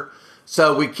infrastructure.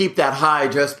 So we keep that high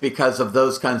just because of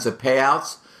those kinds of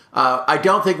payouts. I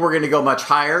don't think we're going to go much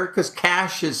higher because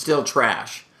cash is still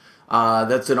trash.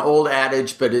 That's an old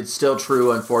adage, but it's still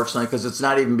true, unfortunately, because it's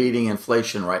not even beating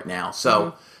inflation right now.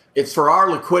 So it's for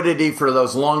our liquidity for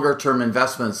those longer term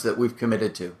investments that we've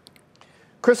committed to.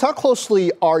 Chris, how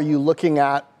closely are you looking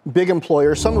at big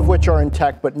employers, some of which are in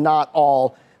tech, but not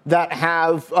all, that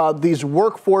have these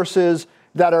workforces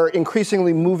that are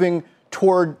increasingly moving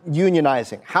toward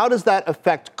unionizing? How does that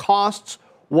affect costs?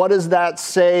 What does that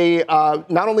say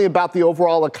not only about the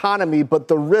overall economy, but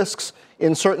the risks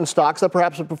in certain stocks that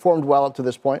perhaps have performed well up to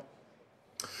this point?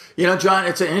 You know, John,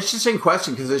 it's an interesting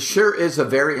question because it sure is a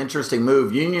very interesting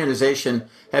move. Unionization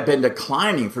had been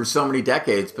declining for so many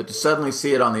decades, but to suddenly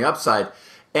see it on the upside,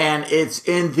 and it's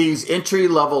in these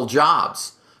entry-level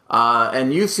jobs.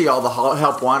 And you see all the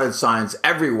help wanted signs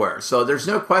everywhere. So there's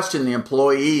no question the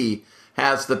employee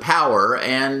has the power,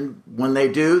 and when they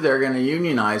do, they're going to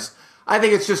unionize. I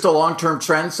think it's just a long-term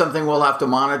trend, something we'll have to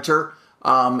monitor.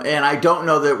 And I don't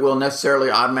know that it will necessarily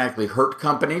automatically hurt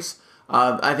companies.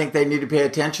 I think they need to pay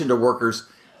attention to workers.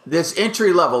 This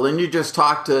entry level, and you just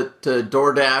talked to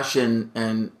DoorDash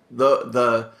and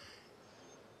the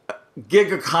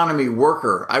gig economy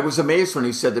worker. I was amazed when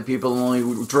he said that people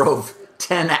only drove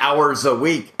 10 hours a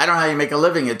week. I don't know how you make a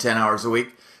living at 10 hours a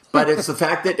week, but it's the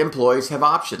fact that employees have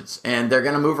options and they're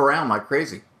going to move around like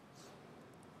crazy.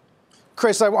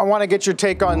 Chris, I want to get your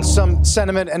take on some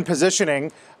sentiment and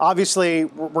positioning. Obviously,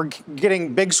 we're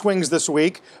getting big swings this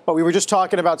week, but we were just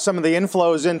talking about some of the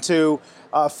inflows into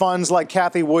funds like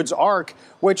Cathie Wood's ARK,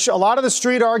 which a lot of the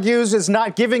street argues is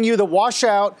not giving you the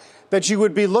washout that you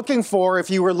would be looking for if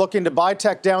you were looking to buy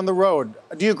tech down the road.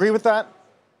 Do you agree with that?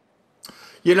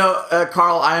 You know,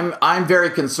 Carl, I'm very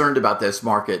concerned about this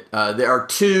market. There are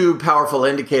two powerful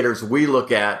indicators we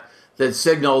look at that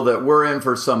signal that we're in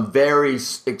for some very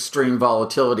extreme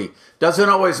volatility. Doesn't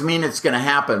always mean it's going to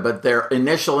happen, but they're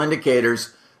initial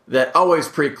indicators that always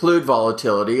preclude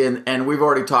volatility. And we've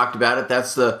already talked about it.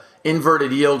 That's the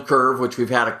inverted yield curve, which we've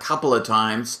had a couple of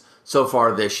times so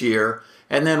far this year.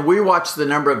 And then we watch the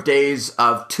number of days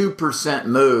of 2%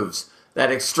 moves,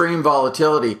 that extreme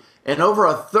volatility. And over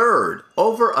a third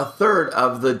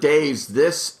of the days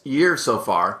this year so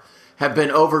far have been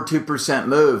over 2%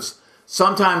 moves.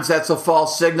 Sometimes that's a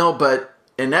false signal, but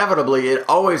inevitably it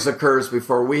always occurs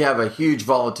before we have a huge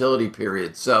volatility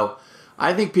period. So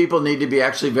I think people need to be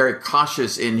actually very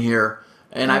cautious in here.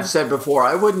 And I've said before,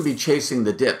 I wouldn't be chasing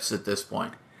the dips at this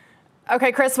point.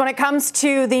 Okay, Chris, when it comes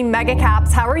to the mega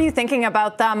caps, how are you thinking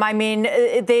about them? I mean,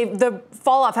 the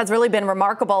fall off has really been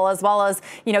remarkable, as well as,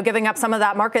 giving up some of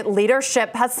that market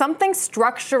leadership. Has something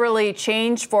structurally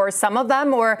changed for some of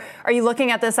them, or are you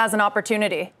looking at this as an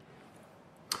opportunity?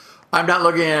 I'm not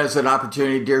looking at it as an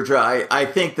opportunity, Deirdre. I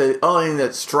think the only thing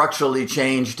that structurally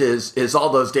changed is all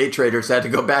those day traders had to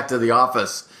go back to the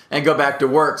office and go back to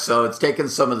work. So it's taken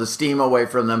some of the steam away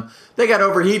from them. They got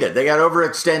overheated. They got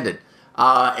overextended.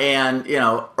 And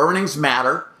earnings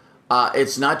matter.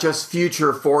 It's not just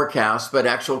future forecasts, but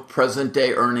actual present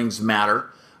day earnings matter.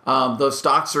 Those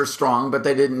stocks are strong, but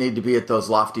they didn't need to be at those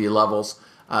lofty levels.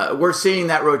 We're seeing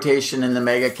that rotation in the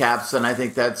mega caps, and I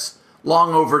think that's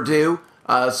long overdue.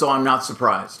 So I'm not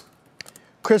surprised.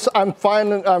 Chris, I'm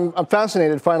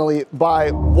fascinated finally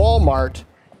by Walmart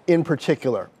in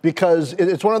particular, because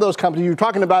it's one of those companies, you're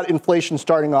talking about inflation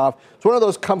starting off. It's one of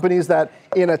those companies that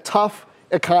in a tough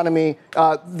economy,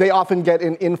 they often get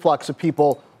an influx of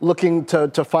people looking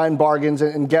to find bargains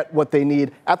and get what they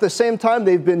need. At the same time,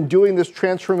 they've been doing this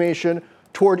transformation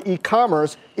toward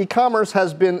e-commerce. E-commerce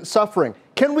has been suffering.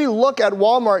 Can we look at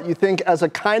Walmart, you think, as a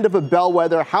kind of a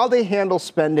bellwether, how they handle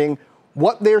spending,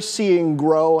 what they're seeing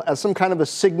grow as some kind of a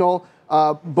signal,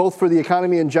 both for the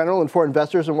economy in general and for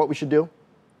investors, and what we should do?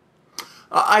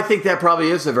 I think that probably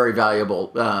is a very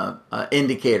valuable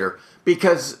indicator,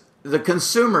 because the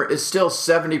consumer is still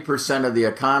 70% of the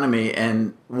economy,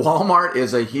 and Walmart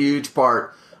is a huge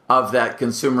part of that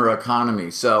consumer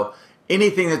economy. So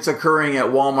anything that's occurring at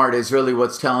Walmart is really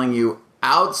what's telling you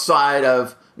outside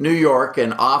of New York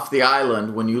and off the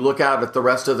island, when you look out at the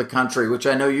rest of the country, which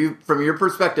I know you, from your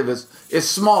perspective, is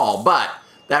small, but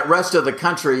that rest of the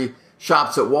country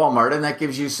shops at Walmart, and that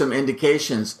gives you some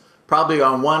indications, probably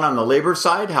on the labor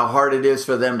side, how hard it is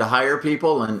for them to hire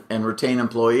people and retain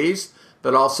employees,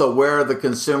 but also where the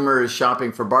consumer is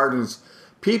shopping for bargains.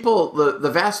 People,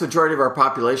 the vast majority of our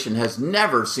population has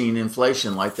never seen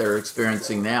inflation like they're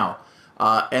experiencing now.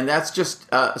 And that's just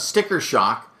a sticker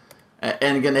shock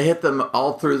and going to hit them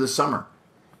all through the summer.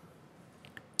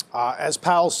 As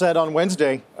Powell said on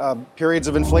Wednesday, periods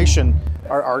of inflation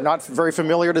are not very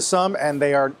familiar to some, and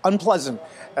they are unpleasant,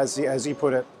 as he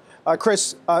put it.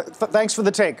 Chris, thanks for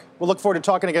the take. We'll look forward to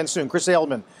talking again soon. Chris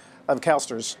Ailman of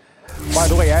CalSTRS. By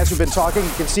the way, as we've been talking,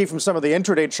 you can see from some of the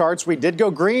intraday charts, we did go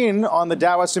green on the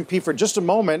Dow S&P for just a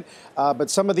moment, but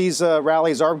some of these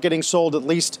rallies are getting sold, at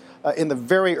least in the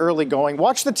very early going.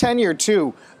 Watch the 10-year,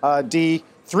 too, D.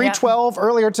 312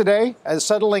 earlier today, as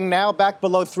settling now back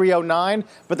below 309,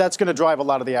 but that's going to drive a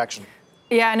lot of the action.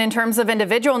 Yeah, and in terms of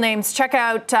individual names, check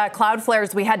out Cloudflare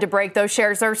as we had to break. Those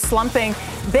shares are slumping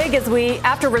big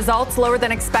after results lower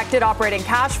than expected operating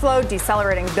cash flow,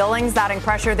 decelerating billings, adding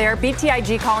pressure there.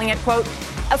 BTIG calling it, quote,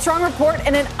 a strong report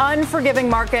in an unforgiving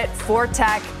market for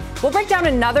tech. We'll break down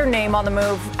another name on the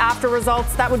move after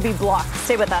results. That would be Block.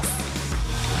 Stay with us.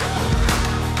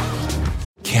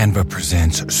 Canva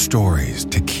presents stories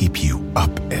to keep you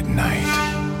up at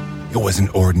night. It was an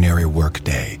ordinary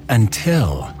workday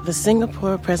until... The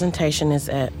Singapore presentation is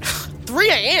at 3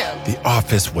 a.m. The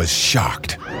office was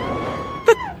shocked.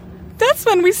 But that's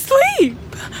when we sleep.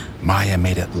 Maya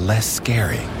made it less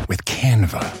scary with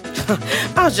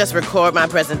Canva. I'll just record my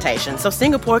presentation so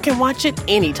Singapore can watch it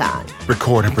anytime.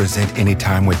 Record and present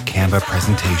anytime with Canva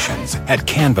presentations at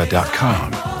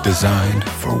canva.com. Designed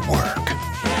for work.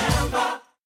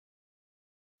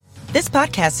 This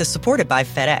podcast is supported by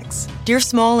FedEx. Dear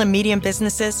small and medium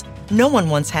businesses, no one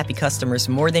wants happy customers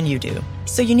more than you do.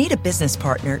 So you need a business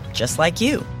partner just like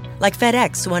you. Like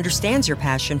FedEx, who understands your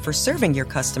passion for serving your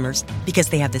customers because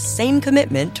they have the same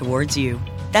commitment towards you.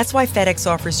 That's why FedEx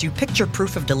offers you picture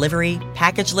proof of delivery,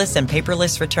 packageless and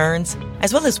paperless returns,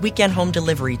 as well as weekend home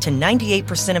delivery to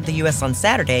 98% of the U.S. on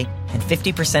Saturday and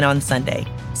 50% on Sunday.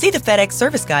 See the FedEx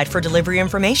service guide for delivery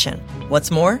information.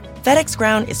 What's more, FedEx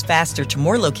Ground is faster to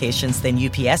more locations than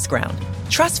UPS Ground.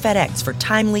 Trust FedEx for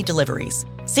timely deliveries.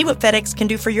 See what FedEx can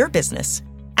do for your business.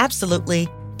 Absolutely,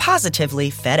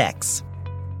 positively FedEx.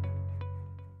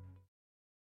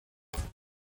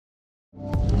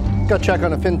 Got to check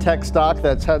on a fintech stock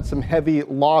that's had some heavy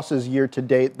losses year to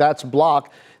date. That's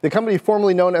Block. The company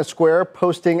formerly known as Square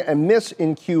posting a miss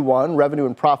in Q1, revenue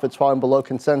and profits falling below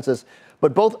consensus.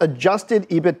 But both adjusted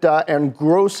EBITDA and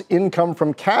gross income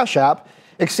from Cash App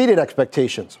exceeded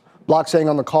expectations. Block saying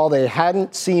on the call they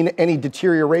hadn't seen any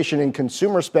deterioration in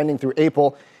consumer spending through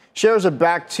April. Shares are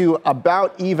back to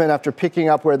about even after picking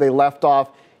up where they left off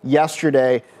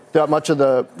yesterday. Throughout much of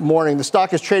the morning, the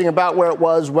stock is trading about where it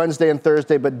was Wednesday and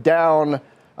Thursday, but down,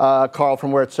 Carl,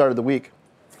 from where it started the week.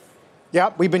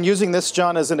 Yeah, we've been using this,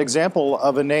 John, as an example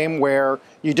of a name where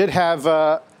you did have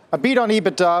A beat on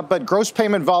EBITDA, but gross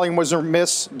payment volume was a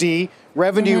miss, D.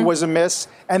 Revenue was a miss,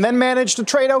 and then managed to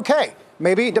trade okay.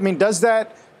 Maybe, does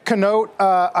that connote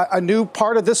a new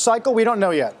part of this cycle? We don't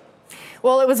know yet.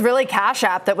 Well, it was really Cash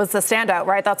App that was the standout,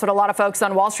 right? That's what a lot of folks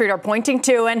on Wall Street are pointing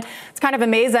to. And it's kind of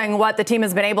amazing what the team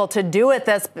has been able to do with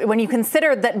this. When you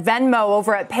consider that Venmo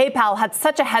over at PayPal had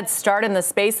such a head start in the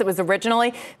space, it was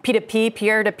originally P2P,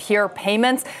 peer-to-peer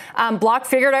payments. Block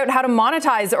figured out how to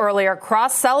monetize earlier,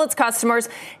 cross-sell its customers.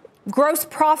 Gross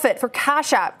profit for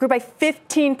Cash App grew by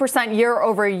 15% year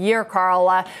over year, Carl,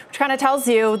 which kind of tells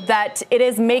you that it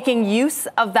is making use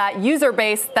of that user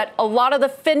base that a lot of the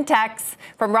fintechs,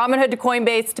 from Robinhood to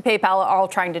Coinbase to PayPal, are all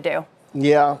trying to do.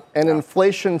 Yeah, an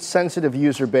inflation-sensitive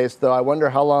user base, though. I wonder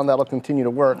how long that'll continue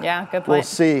to work. Yeah, good point. We'll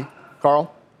see.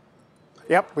 Carl?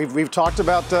 Yep, we've talked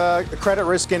about credit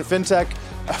risk in fintech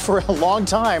for a long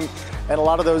time. And a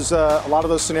lot of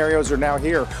those scenarios are now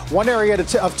here. One area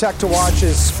of tech to watch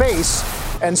is space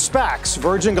and SPACs.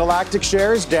 Virgin Galactic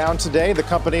shares down today. The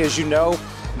company, as you know,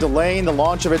 delaying the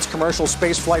launch of its commercial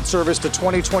space flight service to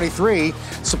 2023.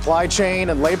 Supply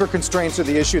chain and labor constraints are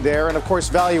the issue there. And of course,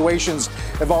 valuations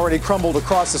have already crumbled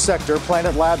across the sector.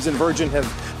 Planet Labs and Virgin have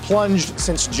plunged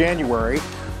since January.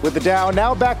 With the Dow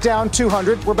now back down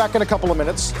 200. We're back in a couple of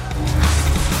minutes.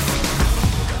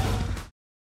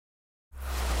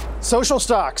 Social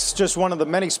stocks, just one of the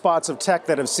many spots of tech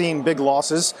that have seen big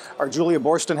losses. Our Julia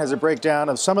Borston has a breakdown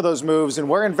of some of those moves and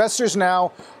where investors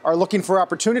now are looking for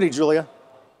opportunity, Julia.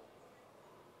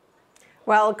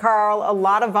 Well, Carl, a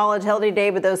lot of volatility today,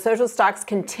 but those social stocks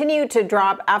continue to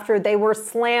drop after they were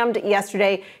slammed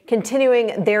yesterday,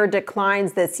 continuing their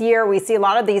declines this year. We see a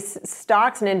lot of these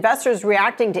stocks and investors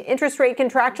reacting to interest rate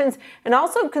contractions and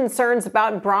also concerns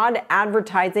about broad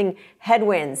advertising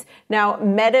headwinds. Now,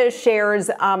 Meta shares,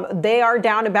 they are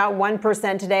down about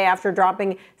 1% today after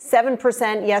dropping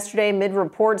 7% yesterday amid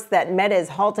reports that Meta is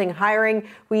halting hiring.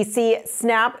 We see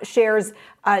Snap shares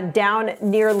down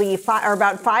nearly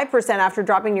about 5% after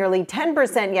dropping nearly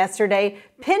 10% yesterday.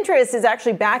 Pinterest is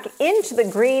actually back into the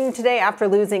green today after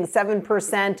losing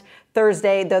 7%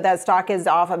 Thursday, though that stock is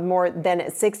off of more than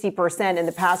 60% in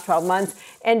the past 12 months.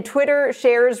 And Twitter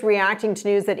shares reacting to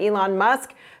news that Elon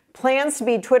Musk plans to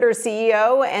be Twitter's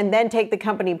CEO and then take the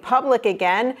company public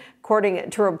again.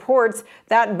 According to reports,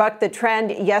 that bucked the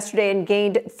trend yesterday and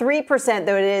gained 3%,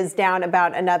 though it is down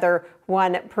about another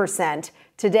 1%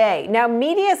 today. Now,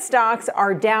 media stocks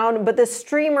are down, but the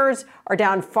streamers are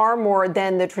down far more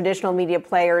than the traditional media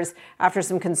players after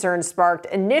some concerns sparked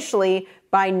initially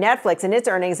by Netflix and its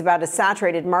earnings about a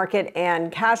saturated market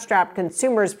and cash-strapped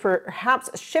consumers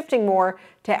perhaps shifting more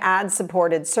to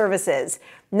ad-supported services.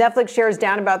 Netflix shares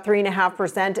down about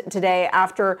 3.5% today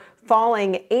after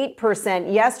falling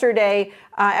 8% yesterday.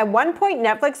 At one point,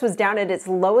 Netflix was down at its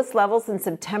lowest level since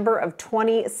September of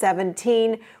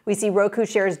 2017. We see Roku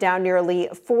shares down nearly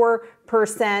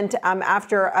 4%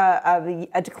 after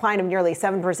a decline of nearly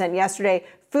 7% yesterday.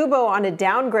 Fubo on a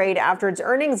downgrade after its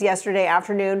earnings yesterday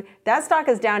afternoon. That stock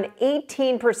is down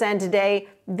 18% today.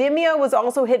 Vimeo was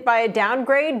also hit by a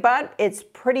downgrade, but it's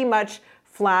pretty much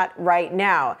flat right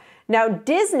now. Now,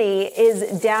 Disney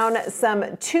is down some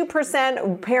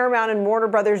 2%. Paramount and Warner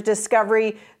Brothers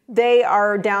Discovery, they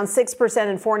are down 6%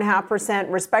 and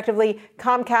 4.5% respectively.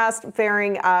 Comcast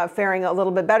faring a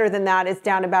little bit better than that. It's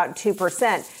down about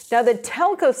 2%. Now, the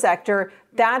telco sector,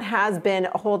 that has been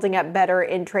holding up better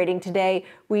in trading today.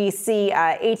 We see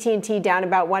AT&T down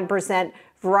about 1%,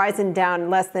 Verizon down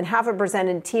less than 0.5%,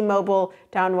 and T-Mobile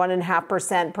down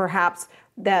 1.5%. Perhaps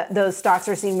those stocks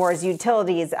are seen more as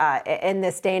utilities in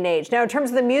this day and age. Now, in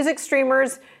terms of the music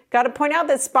streamers, got to point out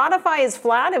that Spotify is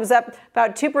flat. It was up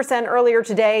about 2% earlier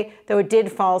today, though it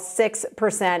did fall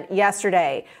 6%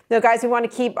 yesterday. Now, guys, we want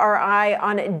to keep our eye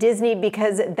on Disney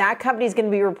because that company is going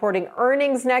to be reporting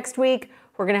earnings next week.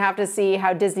 We're going to have to see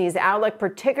how Disney's outlook,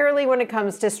 particularly when it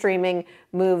comes to streaming,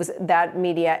 moves that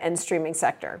media and streaming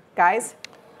sector. Guys?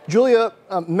 Julia,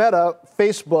 Meta,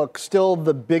 Facebook, still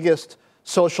the biggest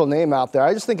social name out there.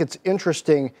 I just think it's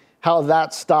interesting how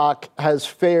that stock has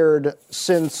fared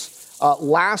since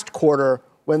last quarter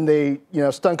when they,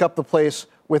 stunk up the place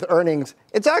with earnings.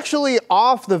 It's actually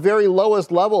off the very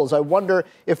lowest levels. I wonder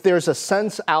if there's a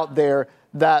sense out there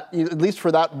that, at least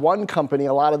for that one company,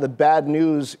 a lot of the bad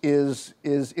news is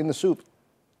in the soup.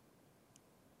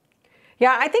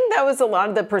 Yeah, I think that was a lot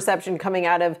of the perception coming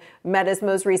out of Meta's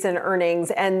most recent earnings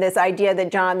and this idea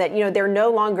that, John, that, they're no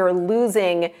longer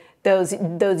losing those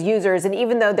users. And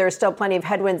even though there's still plenty of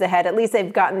headwinds ahead, at least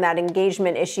they've gotten that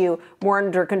engagement issue more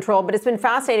under control. But it's been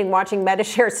fascinating watching Meta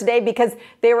shares today because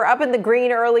they were up in the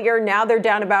green earlier. Now they're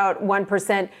down about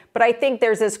 1%. But I think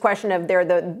there's this question of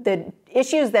the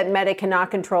issues that Meta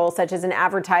cannot control, such as an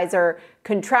advertiser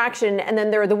contraction. And then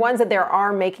there are the ones that there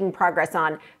are making progress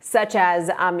on, such as,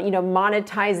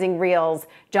 monetizing Reels,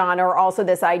 John, or also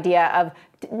this idea of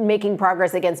making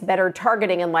progress against better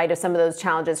targeting in light of some of those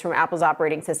challenges from Apple's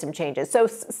operating system changes. So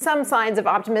some signs of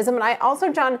optimism. And I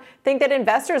also, John, think that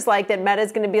investors like that Meta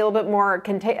is going to be a little bit more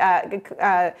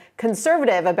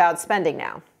conservative about spending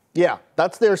now. Yeah,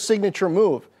 that's their signature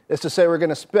move, is to say we're going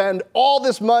to spend all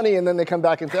this money, and then they come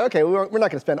back and say, okay, we're not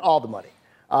going to spend all the money.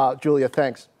 Julia,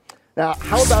 thanks. Now,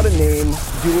 how about a name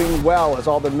doing well as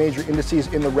all the major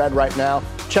indices in the red right now?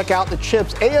 Check out the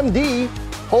chips. AMD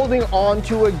holding on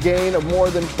to a gain of more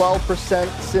than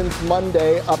 12% since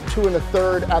Monday, up 2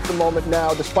 1/3 at the moment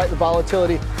now. Despite the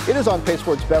volatility, it is on pace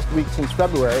for its best week since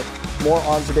February. More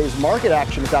on today's market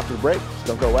actions after the break.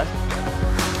 Don't go away.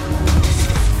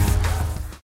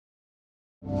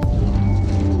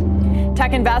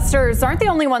 Tech investors aren't the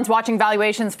only ones watching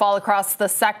valuations fall across the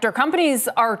sector. Companies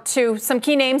are too. Some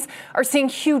key names are seeing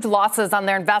huge losses on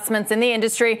their investments in the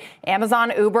industry.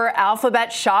 Amazon, Uber, Alphabet,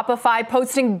 Shopify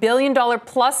posting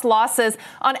billion-dollar-plus losses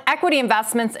on equity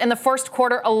investments in the first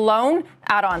quarter alone.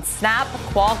 Add on Snap,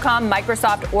 Qualcomm,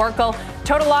 Microsoft, Oracle.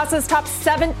 Total losses top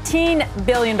 $17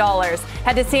 billion.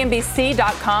 Head to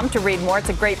CNBC.com to read more. It's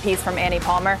a great piece from Annie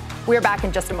Palmer. We're back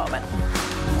in just a moment.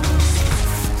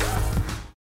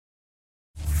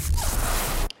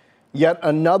 Yet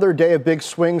another day of big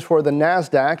swings for the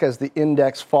NASDAQ as the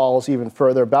index falls even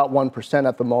further, about 1%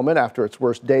 at the moment after its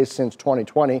worst day since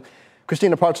 2020.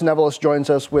 Christina Partsinevelos joins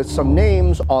us with some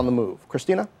names on the move.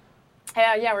 Christina?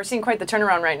 Yeah, we're seeing quite the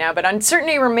turnaround right now, but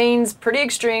uncertainty remains pretty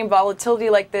extreme. Volatility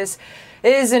like this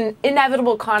is an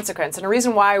inevitable consequence, and a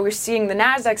reason why we're seeing the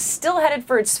NASDAQ still headed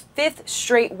for its 5th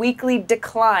straight weekly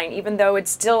decline, even though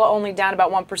it's still only down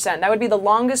about 1%. That would be the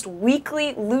longest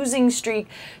weekly losing streak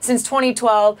since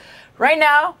 2012. Right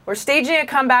now, we're staging a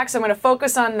comeback, so I'm going to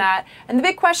focus on that. And the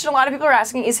big question a lot of people are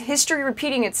asking is history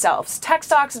repeating itself? Tech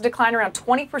stocks have declined around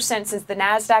 20% since the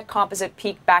NASDAQ composite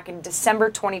peaked back in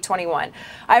December 2021.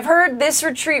 I've heard this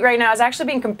retreat right now is actually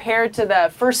being compared to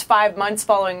the first 5 months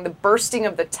following the bursting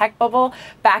of the tech bubble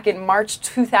back in March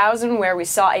 2000, where we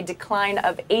saw a decline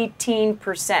of 18%.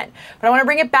 But I want to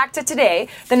bring it back to today.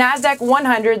 The NASDAQ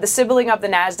 100, the sibling of the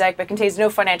NASDAQ but contains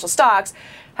no financial stocks,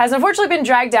 has unfortunately been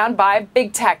dragged down by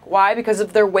big tech. Why? Because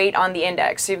of their weight on the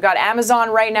index. So you've got Amazon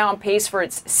right now on pace for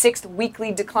its 6th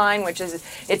weekly decline, which is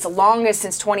its longest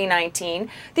since 2019.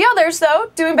 The others,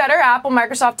 though, doing better. Apple,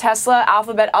 Microsoft, Tesla,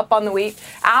 Alphabet up on the week.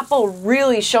 Apple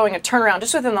really showing a turnaround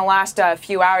just within the last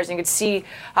few hours. You can see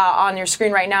on your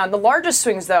screen right now. And the largest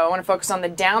swings, though, I want to focus on the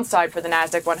downside for the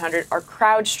NASDAQ 100 are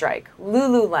CrowdStrike,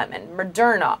 Lululemon,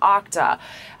 Moderna, Okta,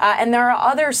 and there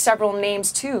are several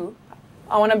names, too.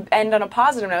 I want to end on a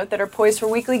positive note that are poised for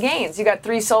weekly gains. You got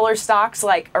 3 solar stocks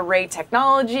like Array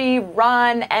Technology,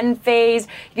 Run, Enphase.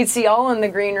 You can see all in the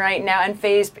green right now.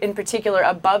 Enphase in particular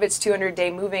above its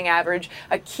 200-day moving average,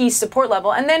 a key support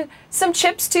level. And then some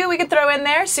chips too we could throw in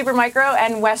there, Supermicro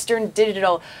and Western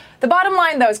Digital. The bottom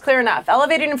line, though, is clear enough.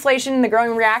 Elevated inflation and the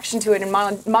growing reaction to it in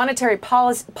monetary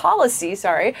policy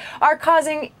are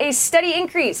causing a steady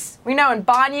increase, we know, in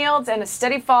bond yields and a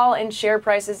steady fall in share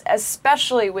prices,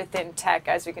 especially within tech,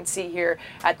 as we can see here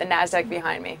at the NASDAQ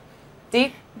behind me.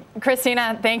 Dee?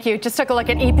 Christina, thank you. Just took a look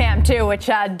at EPAM, too, which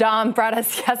Dom brought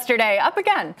us yesterday. Up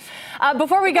again.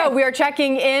 Before we go, we are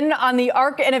checking in on the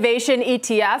ARK Innovation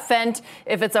ETF. And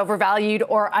if it's overvalued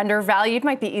or undervalued,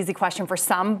 might be an easy question for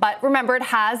some. But remember, it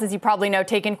has, as you probably know,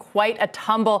 taken quite a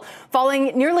tumble,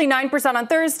 falling nearly 9% on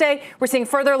Thursday. We're seeing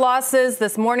further losses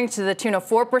this morning to the tune of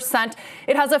 4%.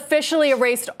 It has officially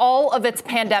erased all of its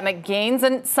pandemic gains.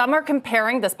 And some are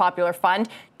comparing this popular fund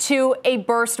to a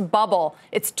burst bubble.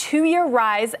 Its 2-year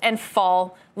rise and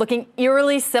fall looking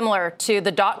eerily similar to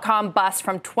the dot-com bust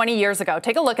from 20 years ago.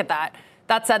 Take a look at that.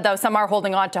 That said, though, some are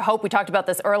holding on to hope. We talked about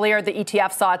this earlier. The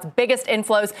ETF saw its biggest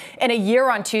inflows in a year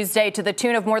on Tuesday to the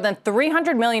tune of more than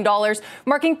 $300 million,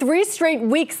 marking 3 straight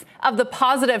weeks of the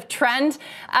positive trend.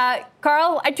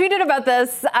 Carl, I tweeted about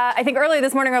this, I think earlier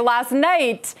this morning or last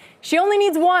night. She only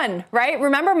needs one, right?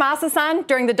 Remember Masa-san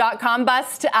during the dot-com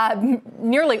bust?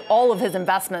 Nearly all of his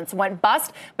investments went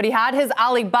bust, but he had his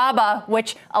Alibaba,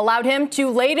 which allowed him to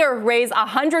later raise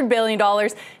 $100 billion,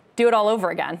 do it all over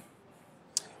again.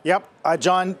 Yep.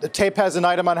 John, Tape has an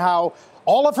item on how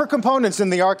all of her components in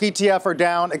the ARK ETF are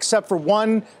down, except for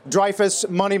one, Dreyfus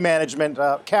Money Management,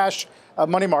 cash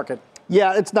money market.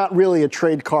 Yeah, it's not really a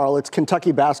trade, Carl. It's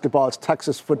Kentucky basketball. It's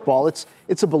Texas football. It's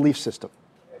a belief system.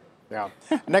 Yeah.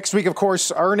 Next week, of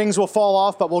course, earnings will fall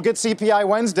off, but we'll get CPI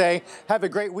Wednesday. Have a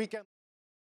great weekend.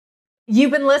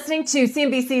 You've been listening to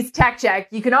CNBC's Tech Check.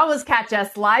 You can always catch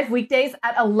us live weekdays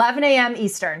at 11 a.m.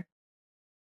 Eastern.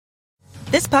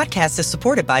 This podcast is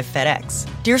supported by FedEx.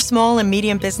 Dear small and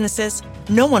medium businesses,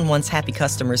 no one wants happy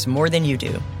customers more than you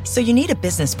do. So you need a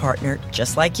business partner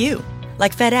just like you.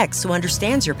 Like FedEx, who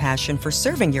understands your passion for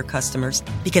serving your customers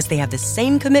because they have the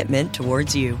same commitment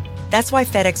towards you. That's why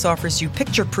FedEx offers you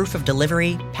picture proof of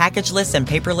delivery, packageless and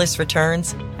paperless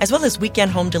returns, as well as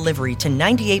weekend home delivery to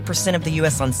 98% of the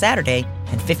U.S. on Saturday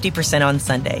and 50% on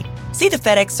Sunday. See the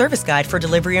FedEx service guide for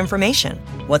delivery information.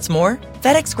 What's more,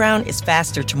 FedEx Ground is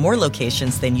faster to more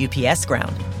locations than UPS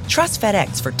Ground. Trust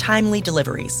FedEx for timely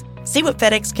deliveries. See what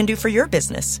FedEx can do for your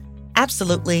business.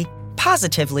 Absolutely,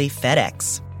 positively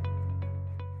FedEx.